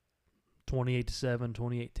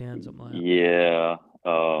 28-10, something like that. Yeah.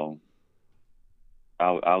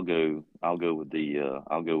 I'll go with a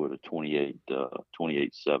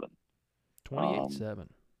 28-7. 28-7.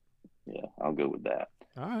 Yeah, I'll go with that.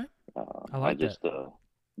 All right. I like that.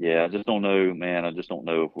 I just don't know, man. I just don't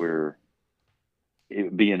know if we're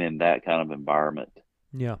being in that kind of environment.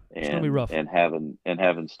 Yeah, it's gonna be rough. And having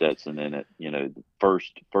Stetson in it, the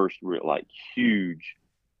first like huge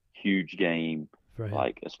game,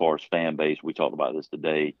 like as far as fan base. We talked about this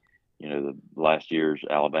today. The last year's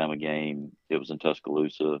Alabama game, it was in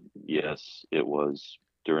Tuscaloosa. Yes, it was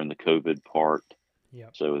during the COVID part. Yeah.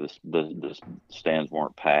 So the stands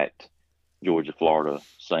weren't packed. Georgia, Florida,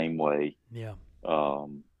 same way. Yeah.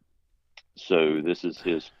 So this is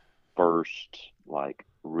his first, like,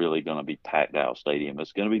 really going to be packed out stadium.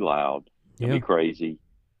 It's going to be loud. It's going to be crazy.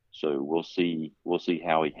 So we'll see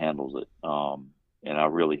how he handles it. And I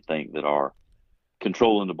really think that our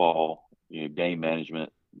controlling the ball, game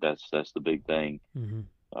management, that's the big thing.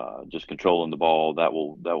 Mm-hmm. Just controlling the ball, that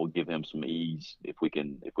will give him some ease if we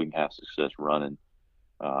can have success running.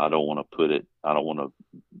 I don't want to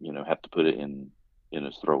have to put it in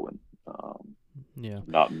his throwing.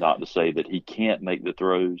 Not to say that he can't make the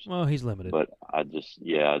throws. Well, he's limited. But I just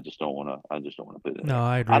don't want to put it. No,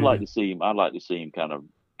 I agree. I'd like to see him kind of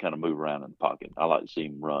move around in the pocket. I like to see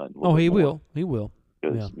him run. Oh, he will. He will.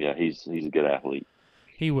 Because he's a good athlete.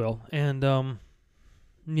 He will. And I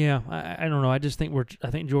don't know. I just think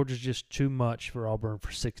I think Georgia's just too much for Auburn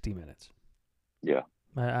for 60 minutes. Yeah.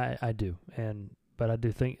 I do. But I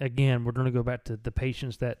do think, again, we're going to go back to the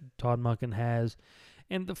patience that Todd Monken has.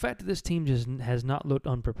 And the fact that this team just has not looked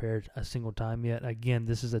unprepared a single time yet. Again,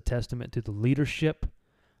 this is a testament to the leadership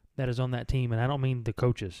that is on that team. And I don't mean the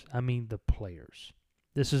coaches. I mean the players.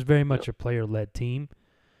 This is very much a player-led team.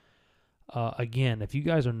 Again, if you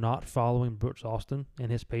guys are not following Brooks Austin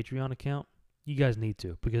and his Patreon account, you guys need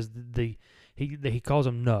to, because he calls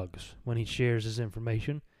them nugs when he shares his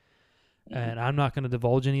information. And I'm not going to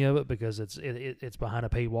divulge any of it because it's behind a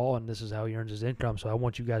paywall, and this is how he earns his income. So I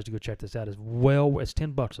want you guys to go check this out as well. It's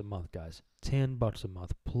 $10 a month, guys. $10 a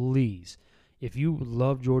month, please. If you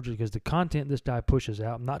love Georgia, because the content this guy pushes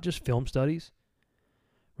out, not just film studies,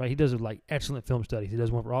 right? He does like excellent film studies. He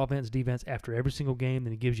does one for offense, defense after every single game.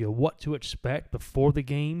 Then he gives you what to expect before the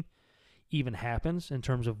game even happens in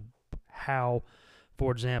terms of how,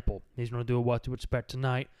 for example, he's going to do a what to expect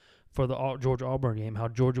tonight for the Georgia-Auburn game, how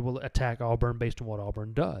Georgia will attack Auburn based on what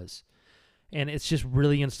Auburn does. And it's just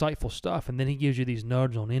really insightful stuff. And then he gives you these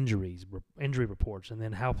nugs on injury reports, and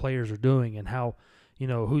then how players are doing and how,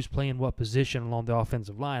 who's playing what position along the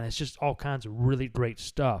offensive line. It's just all kinds of really great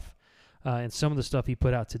stuff. And some of the stuff he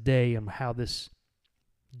put out today and how this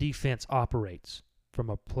defense operates from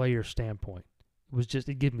a player standpoint,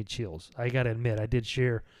 it gave me chills. I got to admit, I did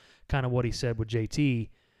share kind of what he said with JT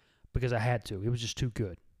because I had to. It was just too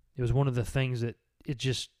good. It was one of the things that it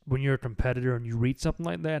just, when you're a competitor and you read something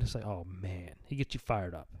like that, it's like, oh, man, he gets you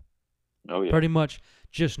fired up. Oh, yeah. Pretty much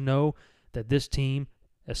just know that this team,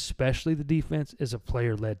 especially the defense, is a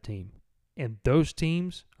player-led team. And those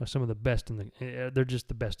teams are some of the best they're just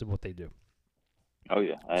the best at what they do. Oh,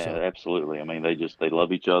 yeah, absolutely. I mean, they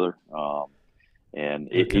love each other.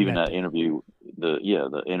 And even that interview,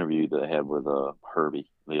 the interview that I had with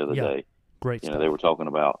Herbie the other day, great stuff. They were talking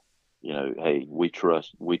about, hey, we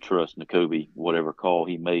trust Nakobe, whatever call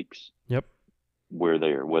he makes. Yep. We're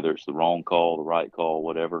there, whether it's the wrong call, the right call,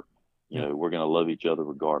 whatever. We're going to love each other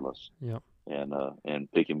regardless. Yep.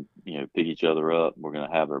 And pick each other up. We're going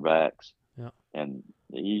to have their backs. Yep. And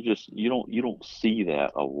you don't see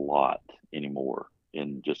that a lot anymore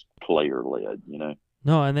in just player led.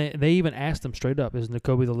 No, and they even asked him straight up, "Is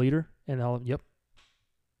Nakobe the leader?" And all, yep,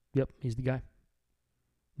 he's the guy.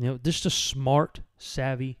 Just a smart,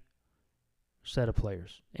 savvy set of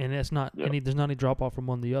players, and that's not Yep. there's not any drop off from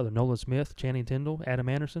one to the other. Nolan Smith, Channing Tindall, Adam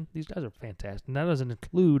Anderson, these guys are fantastic. And that doesn't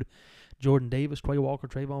include Jordan Davis, Quay Walker,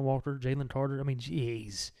 Trayvon Walker, Jalen Carter. I mean,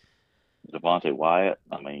 jeez. Devontae Wyatt.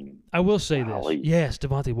 I mean, I will say golly. this. Yes,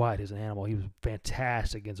 Devontae Wyatt is an animal. He was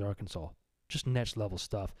fantastic against Arkansas. Just next level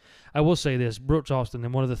stuff. I will say this. Brooks Austin,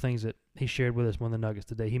 and one of the things that he shared with us one of the Nuggets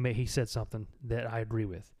today, he said something that I agree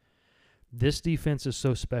with. This defense is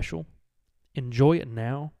so special. Enjoy it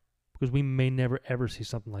now, because we may never, ever see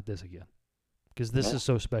something like this again. Because this is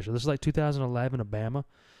so special. This is like 2011 Alabama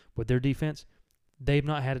with their defense. They've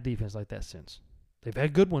not had a defense like that since. They've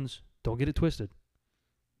had good ones. Don't get it twisted.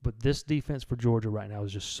 But this defense for Georgia right now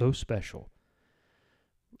is just so special.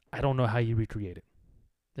 I don't know how you recreate it.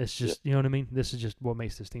 It's just, you know what I mean? This is just what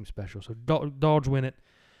makes this team special. So Dogs win it.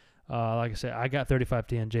 Like I said, I got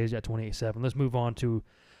 35-10. Jay's got 28-7. Let's move on to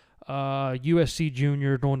USC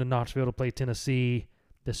Junior going to Knoxville to play Tennessee.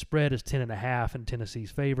 The spread is 10.5 in Tennessee's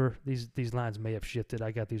favor. These lines may have shifted.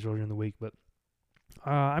 I got these earlier in the week, but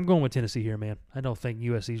I'm going with Tennessee here, man. I don't think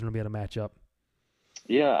USC is going to be able to match up.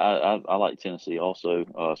 Yeah, I like Tennessee also,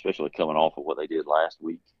 especially coming off of what they did last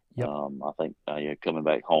week. Yep. I think coming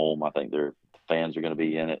back home, I think their fans are going to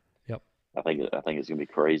be in it. Yep. I think it's going to be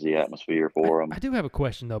crazy atmosphere for them. I do have a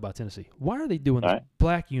question though about Tennessee. Why are they doing these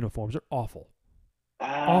black uniforms? They're awful.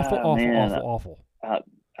 Awful.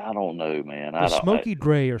 I don't know, man. The smoky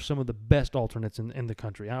gray are some of the best alternates in the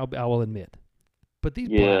country. I will admit, but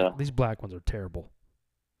these black ones are terrible.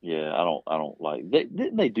 Yeah, I don't like.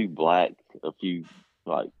 Didn't they do black a few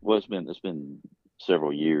it's been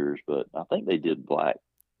several years, but I think they did black.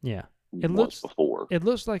 Yeah, before. It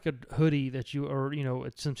looks like a hoodie that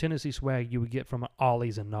it's some Tennessee swag you would get from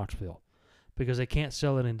Ollie's in Knoxville, because they can't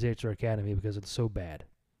sell it in Ditcher Academy because it's so bad.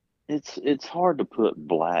 It's hard to put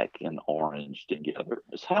black and orange together.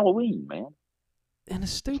 It's Halloween, man. And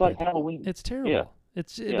it's stupid. It's like Halloween. It's terrible. Yeah.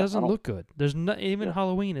 It doesn't look good. There's not even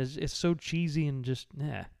Halloween is so cheesy and just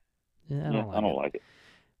I don't like it.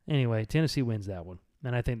 Anyway, Tennessee wins that one,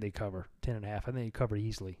 and I think they cover 10.5. I think they cover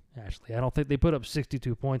easily. Actually, I don't think they put up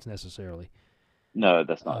 62 points necessarily. No,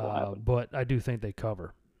 that's not what happened. But I do think they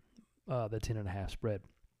cover the 10.5 spread.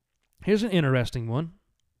 Here's an interesting one.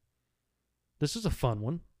 This is a fun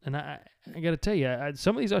one, and I got to tell you,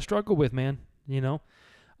 some of these I struggle with, man.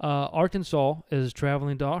 Arkansas is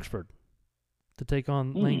traveling to Oxford to take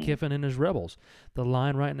on Lane Kiffin and his Rebels. The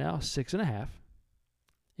line right now, 6.5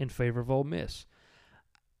 in favor of Ole Miss.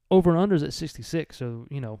 Over and under is at 66, so,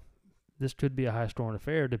 this could be a high-scoring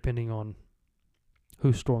affair depending on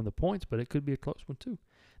who's scoring the points, but it could be a close one too.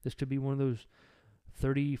 This could be one of those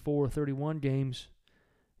 34-31 games,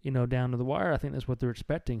 down to the wire. I think that's what they're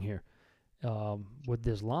expecting here with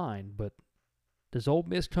this line, but does Ole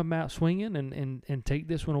Miss come out swinging and take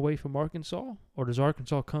this one away from Arkansas? Or does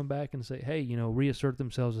Arkansas come back and say, hey, reassert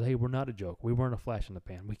themselves as, hey, we're not a joke. We weren't a flash in the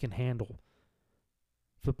pan. We can handle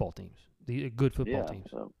football teams, the good football teams.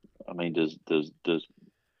 I mean, is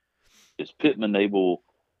Pittman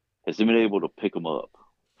has he been able to pick them up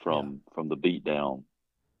from the beatdown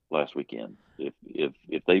last weekend? If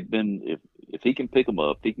he can pick them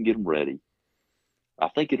up, if he can get them ready, I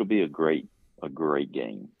think it'll be a great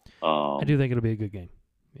game. I do think it'll be a good game.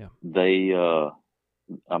 Yeah. They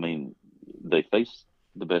face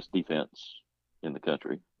the best defense in the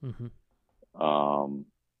country. Mm-hmm.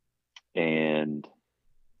 And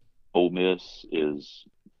Ole Miss is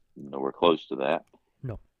nowhere close to that.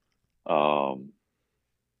 No.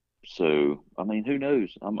 So I mean, who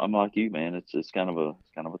knows? I'm like you, man. It's kind of a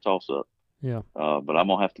toss up. Yeah. But I'm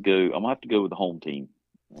gonna have to go with the home team.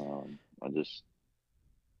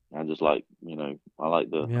 I just like, I like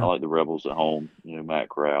the Rebels at home. Matt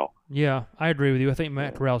Corral. Yeah, I agree with you. I think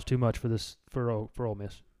Matt Corral's too much for Ole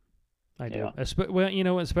Miss. I do. Yeah.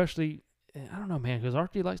 Well, especially, I don't know, man, because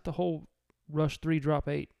Archie likes the whole rush 3, drop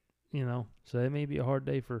 8. So it may be a hard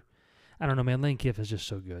day for. I don't know, man. Lane Kiffin is just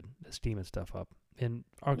so good at scheming stuff up, and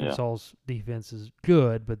Arkansas's defense is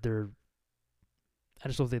good, but I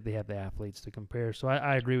just don't think they have the athletes to compare. So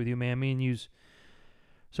I agree with you, man. Me and you's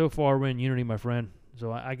so far we're in unity, my friend.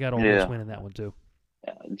 So I got Ole Miss winning that one too.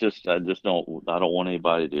 I don't want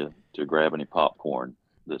anybody to grab any popcorn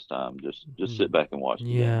this time. Just sit back and watch the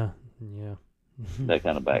game. Yeah. That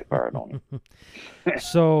kind of backfired on him.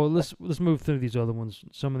 So let's move through these other ones.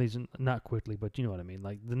 Some of these not quickly, but you know what I mean.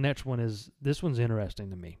 Like the next one this one's interesting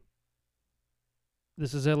to me.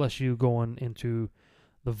 This is LSU going into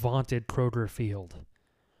the vaunted Kroger Field,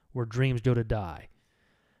 where dreams go to die.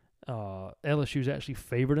 LSU's actually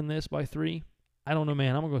favored in this by 3. I don't know,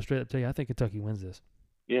 man. I'm gonna go straight up tell you. I think Kentucky wins this.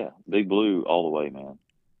 Yeah, Big Blue all the way, man.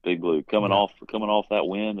 Big Blue Yeah. coming off that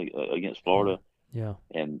win against Yeah. Florida, Yeah.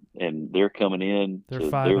 and they're coming in They're to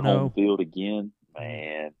five their and home zero. field again, Mm.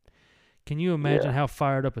 man. Can you imagine Yeah. how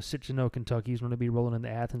fired up a 6-0 Kentucky is going to be rolling into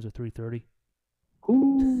Athens at 3:30?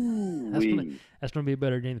 Ooh That's gonna wee. that's gonna be a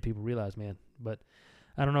better game than people realize, man. But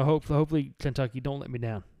I don't know. Hopefully Kentucky don't let me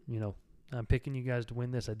down. I'm picking you guys to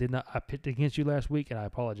win this. I picked against you last week, and I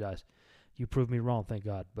apologize. You proved me wrong, thank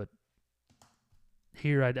God. But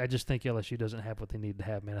here, I just think LSU doesn't have what they need to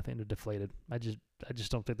have, man. I think they're deflated. I just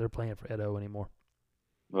don't think they're playing for Edo anymore.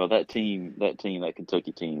 Well, that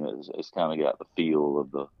Kentucky team has kind of got the feel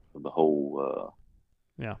of the whole.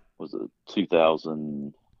 Yeah. Was it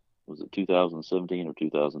 2000? Was it 2017 or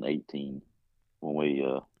 2018 when we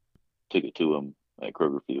took it to them at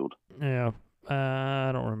Kroger Field? Yeah.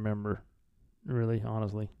 I don't remember, really,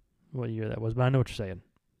 honestly, what year that was, but I know what you're saying.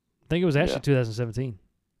 I think it was actually Yeah, 2017.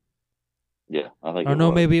 yeah, I think Or it no,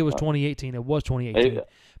 was. maybe it was 2018. It was 2018 It,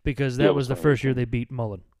 because yeah, it that was was the first year 2018. they beat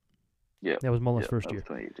Mullen. Yeah, That was Mullen's yeah, first that was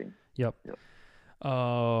year. 2018. Yep. Yep.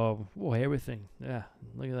 Boy, everything. Yeah,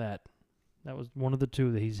 look at that. That was one of the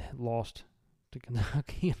two that he's lost to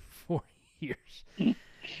Kentucky in 4 years.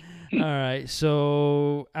 All right,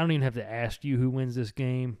 so I don't even have to ask you who wins this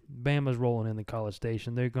game. Bama's rolling in the College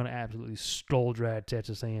Station. They're going to absolutely skull drag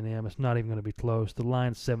Texas A&M. It's not even going to be close. The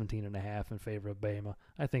line's 17.5 in favor of Bama.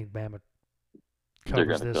 I think Bama They're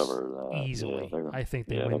covers going to this cover that. easily. Yeah, I think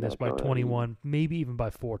they they're win going this to by cover that easy. 21, maybe even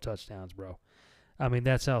by 4 touchdowns, bro. I mean,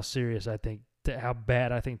 that's how serious I think, how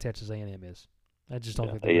bad I think Texas A&M is. I just don't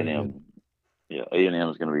think they're very good. Yeah, A&M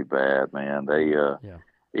is going to be bad, man. They Yeah.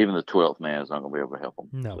 even the 12th man is not going to be able to help them.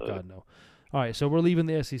 No, So, God, no. All right, so we're leaving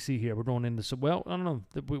the SEC here. We're going into I don't know.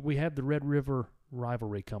 We have the Red River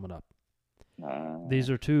rivalry coming up. These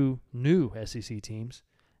are two new SEC teams,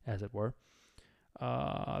 as it were.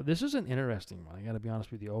 This is an interesting one. I got to be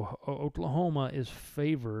honest with you. Oklahoma is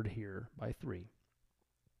favored here by 3.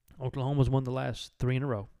 Oklahoma's won the last 3 in a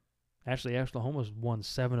row. Actually, Oklahoma's won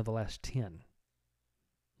 7 of the last 10.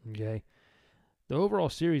 Okay. The overall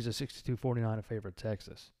series is 62-49 in favor of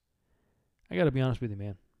Texas. I got to be honest with you,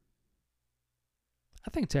 man. I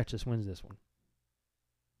think Texas wins this one.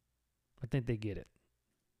 I think they get it.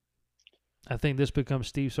 I think this becomes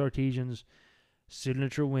Steve Sarkisian's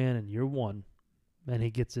signature win in year 1, and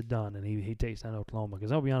he gets it done, and he takes down Oklahoma.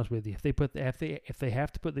 Because I'll be honest with you, if they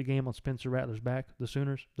have to put the game on Spencer Rattler's back, the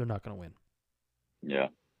Sooners, they're not going to win. yeah.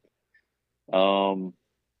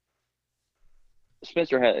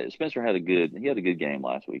 Spencer had a good game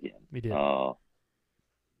last weekend. He did.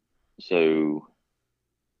 So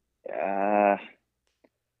there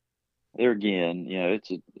again,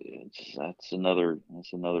 that's another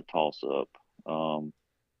toss up. I'm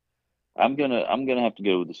gonna have to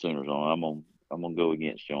go with the Sooners on. I'm gonna go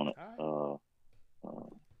against you on it.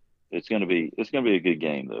 It's gonna be a good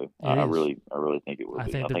game though. I really think it will be.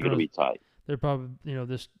 I think it'll be tight. They're probably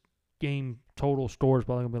this game total score is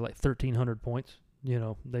probably gonna be like 1,300 points.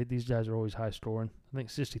 These guys are always high scoring. I think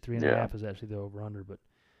 63.5 is actually the over under, but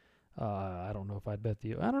I don't know if I'd bet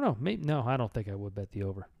the. I don't know. Maybe no. I don't think I would bet the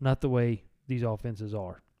over. Not the way these offenses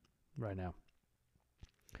are right now.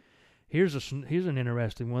 Here's an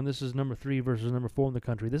interesting one. This is number 3 versus number 4 in the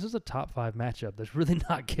country. This is a top 5 matchup that's really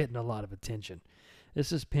not getting a lot of attention.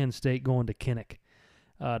 This is Penn State going to Kinnick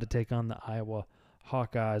to take on the Iowa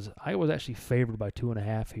Hawkeyes. Iowa's actually favored by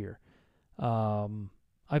 2.5 here.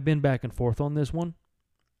 I've been back and forth on this one.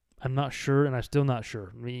 I'm not sure, and I'm still not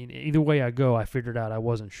sure. I mean, either way I go, I figured out I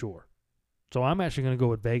wasn't sure. So I'm actually going to go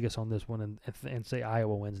with Vegas on this one and say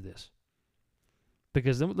Iowa wins this.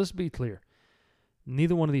 Because let's be clear.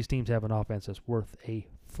 Neither one of these teams have an offense that's worth a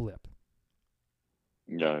flip.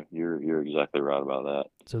 No, you're exactly right about that.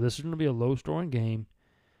 So this is going to be a low-scoring game.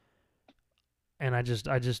 And I don't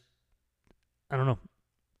know.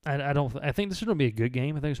 I think this is going to be a good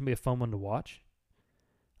game. I think it's going to be a fun one to watch.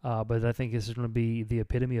 But I think this is going to be the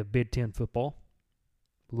epitome of Big Ten football.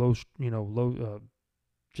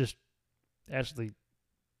 Just actually,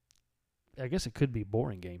 I guess it could be a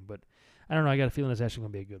boring game, but I don't know. I got a feeling it's actually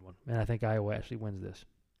going to be a good one, and I think Iowa actually wins this.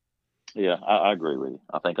 Yeah, I agree with you.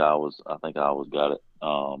 I think Iowa's got it.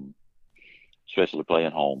 Especially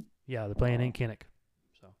playing home. Yeah, they're playing in Kinnick.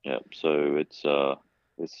 So. Yeah, so it's. I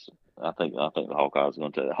think the Hawkeyes are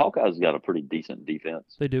going to. The Hawkeyes got a pretty decent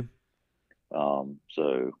defense. They do.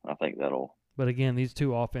 So I think that'll. But again, these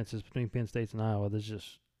two offenses between Penn State and Iowa, there's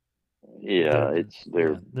just. Yeah,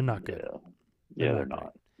 they're not good. Yeah, they're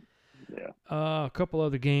not. Yeah. A couple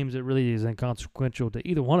other games that really is inconsequential to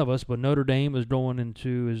either one of us, but Notre Dame is going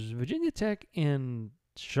into Virginia Tech in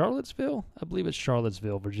Charlottesville. I believe it's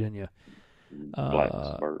Charlottesville, Virginia.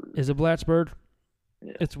 Blacksburg. Is it Blacksburg?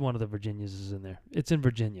 Yeah. It's one of the Virginias is in there. It's in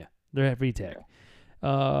Virginia. They're at VTech.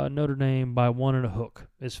 Notre Dame by 1.5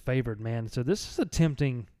 is favored, man. So this is a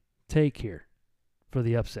tempting take here for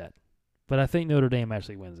the upset. But I think Notre Dame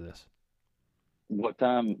actually wins this. What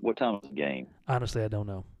time is the game? Honestly, I don't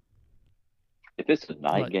know. If it's a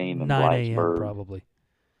night game in 9 a.m. Blacksburg, probably.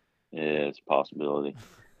 yeah, it's a possibility.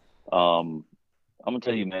 I'm gonna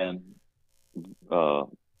tell you, man.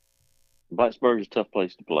 Blacksburg is a tough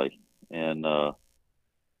place to play, and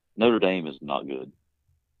Notre Dame is not good.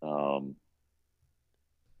 I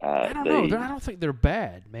don't know. I don't think they're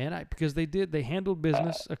bad, man. Because they handled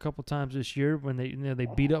business a couple times this year when they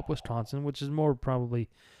beat up Wisconsin, which is more probably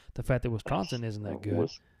the fact that Wisconsin isn't that good.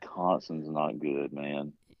 Wisconsin's not good,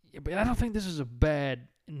 man. Yeah, but I don't think this is a bad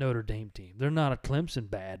Notre Dame team. They're not a Clemson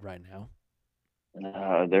bad right now.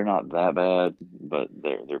 They're not that bad, but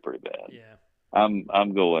they're pretty bad. Yeah. I'm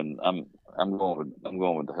going with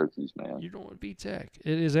the Hokies, man. You're going with VTech.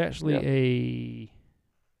 It is actually a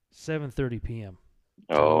 7:30 p.m.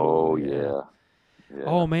 Oh yeah.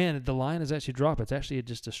 Oh man, the line is actually dropped. It's actually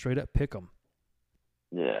just a straight up pick 'em.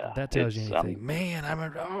 Yeah. If that tells you anything. Man, I'm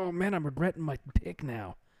regretting my pick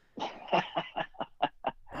now.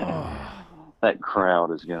 That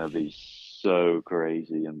crowd is going to be so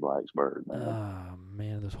crazy in Blacksburg, man. Oh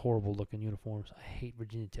man, those horrible looking uniforms. I hate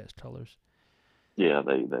Virginia Tech's colors. Yeah,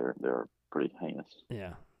 they're pretty heinous.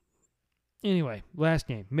 Yeah. Anyway, last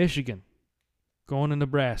game, Michigan going to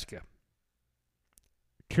Nebraska.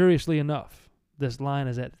 Curiously enough, this line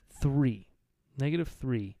is at -3,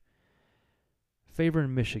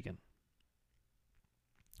 favoring Michigan.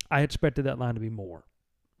 I expected that line to be more,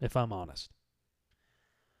 if I'm honest.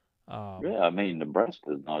 Yeah, I mean,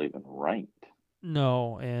 Nebraska's not even ranked.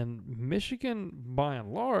 No, and Michigan, by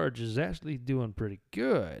and large, is actually doing pretty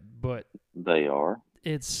good, but they are.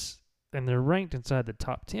 And they're ranked inside the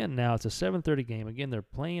top 10 now. It's a 7:30 game. Again, they're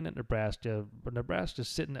playing at Nebraska, but Nebraska's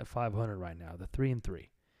sitting at 500 right now. They're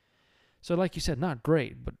 3-3. So, like you said, not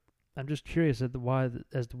great, but I'm just curious as to why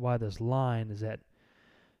this line is at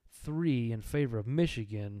 3 in favor of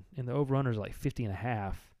Michigan, and the over/under is like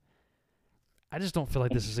 50.5. I just don't feel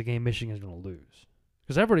like this is a game Michigan's going to lose.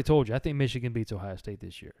 Because I've already told you, I think Michigan beats Ohio State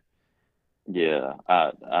this year. Yeah,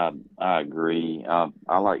 I agree.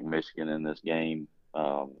 I like Michigan in this game.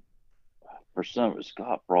 For some,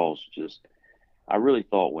 Scott Frost I really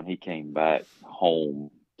thought when he came back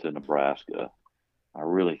home to Nebraska, I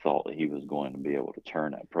really thought that he was going to be able to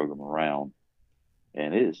turn that program around,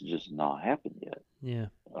 and it has just not happened yet. Yeah.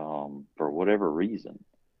 For whatever reason.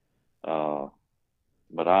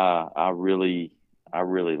 But I really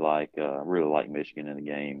like Michigan in the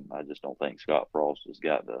game. I just don't think Scott Frost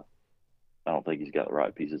I don't think he's got the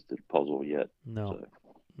right pieces to the puzzle yet. No.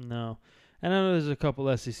 And I know there's a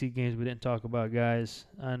couple SEC games we didn't talk about, guys.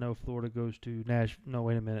 I know Florida goes to Nashville. No,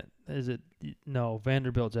 wait a minute. Is it? No,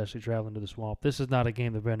 Vanderbilt's actually traveling to the Swamp. This is not a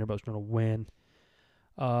game that Vanderbilt's going to win.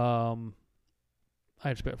 I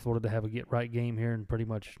expect Florida to have a get-right game here and pretty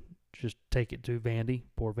much just take it to Vandy.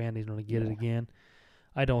 Poor Vandy's going to get it again.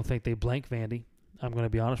 I don't think they blank Vandy. I'm going to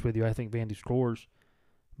be honest with you. I think Vandy scores.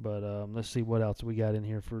 But let's see what else we got in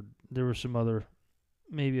here. There were some other,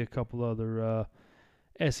 maybe a couple other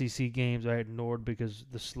SEC games I ignored because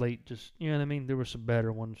the slate just, you know what I mean? There were some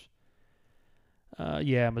better ones.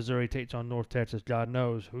 Missouri takes on North Texas. God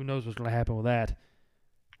knows. Who knows what's going to happen with that?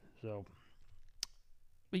 So,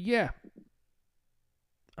 but yeah.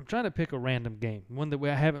 I'm trying to pick a random game. One that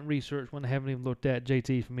I haven't researched, one I haven't even looked at.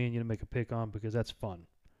 JT, for me and you to make a pick on because that's fun.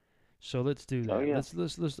 So let's do that. Oh, yeah.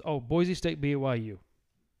 Let's Boise State, BYU.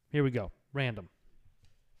 Here we go. Random.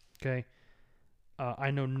 Okay.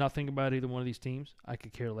 I know nothing about either one of these teams. I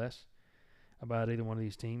could care less about either one of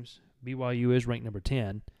these teams. BYU is ranked number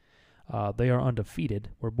 10. They are undefeated,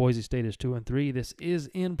 where Boise State is 2-3. This is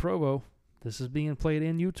in Provo. This is being played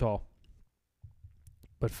in Utah.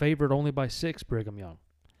 But favored only by 6, Brigham Young.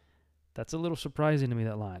 That's a little surprising to me,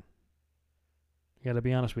 that line. I got to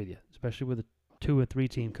be honest with you, especially with a 2 and 3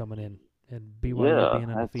 team coming in and BYU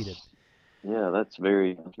being undefeated. That's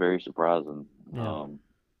very surprising. Yeah.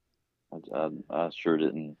 I sure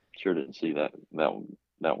didn't see that one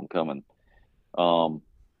coming.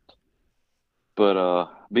 But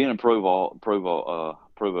being in Provo, I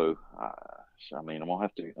mean, I'm gonna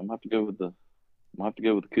have to go with the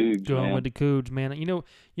Cougs. Going with the Cougs, man. You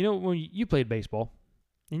know when you played baseball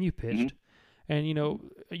and you pitched, and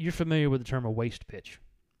you're familiar with the term a waste pitch.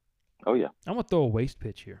 Oh yeah. I'm gonna throw a waste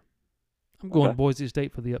pitch here. I'm going Boise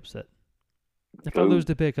State for the upset. If I Cool. lose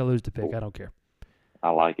the pick, I lose the pick. I don't care. I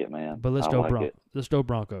like it, man. But let's I go like it. Let's go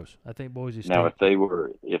Broncos. I think Boise State. Now, if they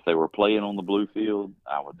were playing on the blue field,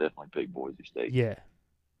 I would definitely pick Boise State. Yeah,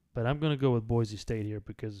 but I'm going to go with Boise State here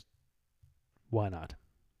because why not?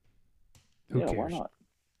 Who cares? Why not?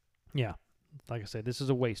 Yeah, like I said, this is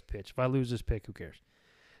a waste pitch. If I lose this pick, who cares?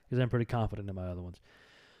 Because I'm pretty confident in my other ones.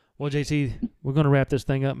 Well, JT, we're going to wrap this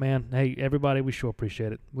thing up, man. Hey, everybody, we sure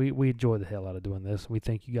appreciate it. We enjoy the hell out of doing this. We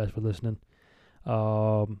thank you guys for listening.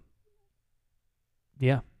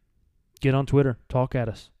 Yeah, get on Twitter, talk at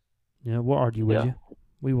us. We'll argue with you.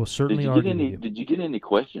 We will certainly argue with you. Did you get any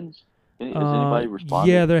questions? Has anybody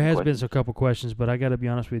responded? Yeah, there has been a couple questions, but I got to be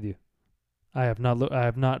honest with you. I have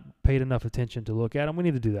not paid enough attention to look at them. We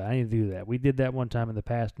need to do that. I need to do that. We did that one time in the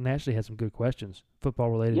past and actually had some good questions, football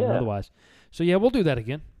related and otherwise. So yeah, we'll do that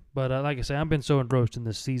again. But like I say, I've been so engrossed in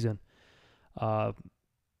this season. I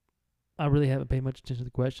really haven't paid much attention to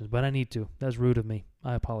the questions, but I need to. That's rude of me.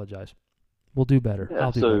 I apologize. We'll do better. Yeah,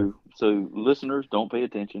 I'll do better. So listeners, don't pay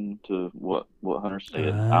attention to what Hunter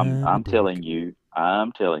said. I'm telling you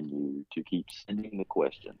to keep sending the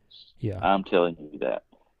questions. Yeah. I'm telling you that.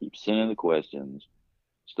 Keep sending the questions,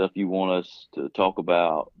 stuff you want us to talk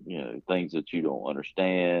about, things that you don't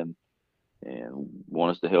understand and want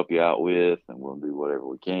us to help you out with, and we'll do whatever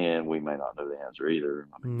we can. We may not know the answer either.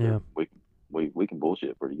 I mean, we can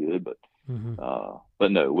bullshit pretty good, but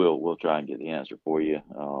no, we'll try and get the answer for you.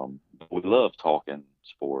 We love talking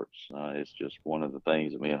sports. It's just one of the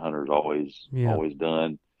things that me and Hunter's always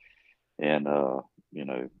done, and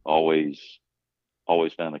always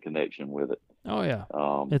found a connection with it. Oh yeah,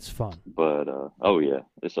 it's fun. But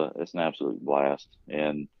it's an absolute blast,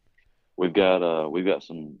 and we've got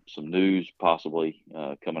some news possibly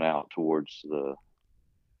coming out towards the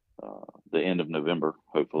end of November,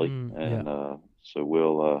 hopefully, so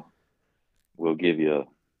we'll give you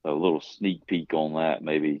a little sneak peek on that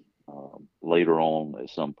maybe later on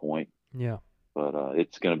at some point. Yeah, but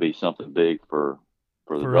it's going to be something big for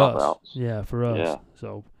the dropouts. Yeah, for us. Yeah.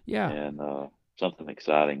 So yeah, and something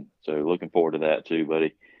exciting. So looking forward to that too,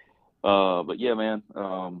 buddy. But yeah, man,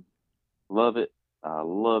 love it. I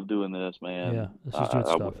love doing this, man. Yeah, this is good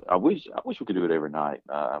stuff. I wish we could do it every night.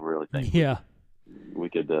 I really think. Yeah. We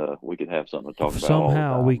could have something to talk about.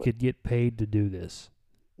 Somehow we could get paid to do this.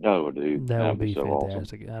 Oh, dude, that would be so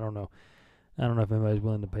fantastic. Awesome. I don't know if anybody's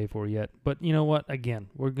willing to pay for it yet. But you know what? Again,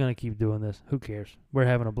 we're gonna keep doing this. Who cares? We're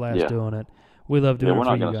having a blast doing it. We love doing it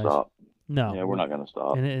for you guys. We're not gonna stop. No. Yeah, we're not gonna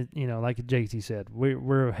stop. And like JT said,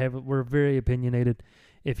 we're very opinionated.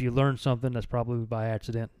 If you learn something, that's probably by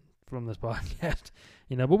accident from this podcast.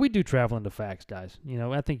 But we do travel into facts, guys.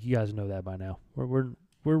 I think you guys know that by now. We're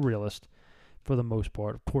realists for the most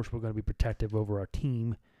part. Of course, we're going to be protective over our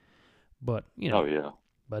team, but Oh yeah.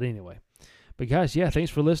 But anyway, guys, yeah,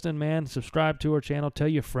 thanks for listening, man. Subscribe to our channel. Tell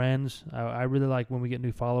your friends. I really like when we get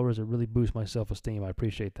new followers. It really boosts my self-esteem. I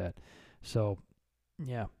appreciate that. So,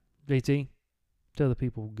 yeah, JT, tell the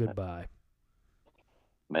people goodbye.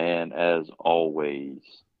 Man, as always,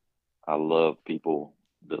 I love people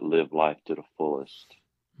that live life to the fullest.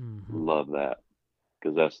 Mm-hmm. Love that,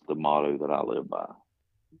 because that's the motto that I live by.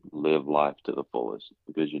 Live life to the fullest,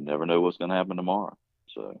 because you never know what's going to happen tomorrow.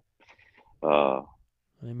 So,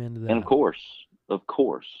 amen to that. And of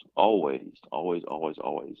course, always,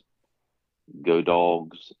 Go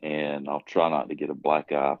Dawgs, and I'll try not to get a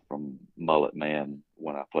black eye from Mullet Man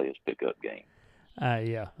when I play his pickup game.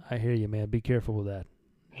 Yeah, I hear you, man. Be careful with that.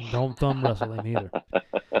 Don't thumb wrestle him either.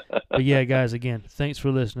 But yeah, guys, again, thanks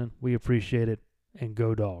for listening. We appreciate it. And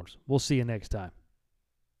Go Dawgs. We'll see you next time.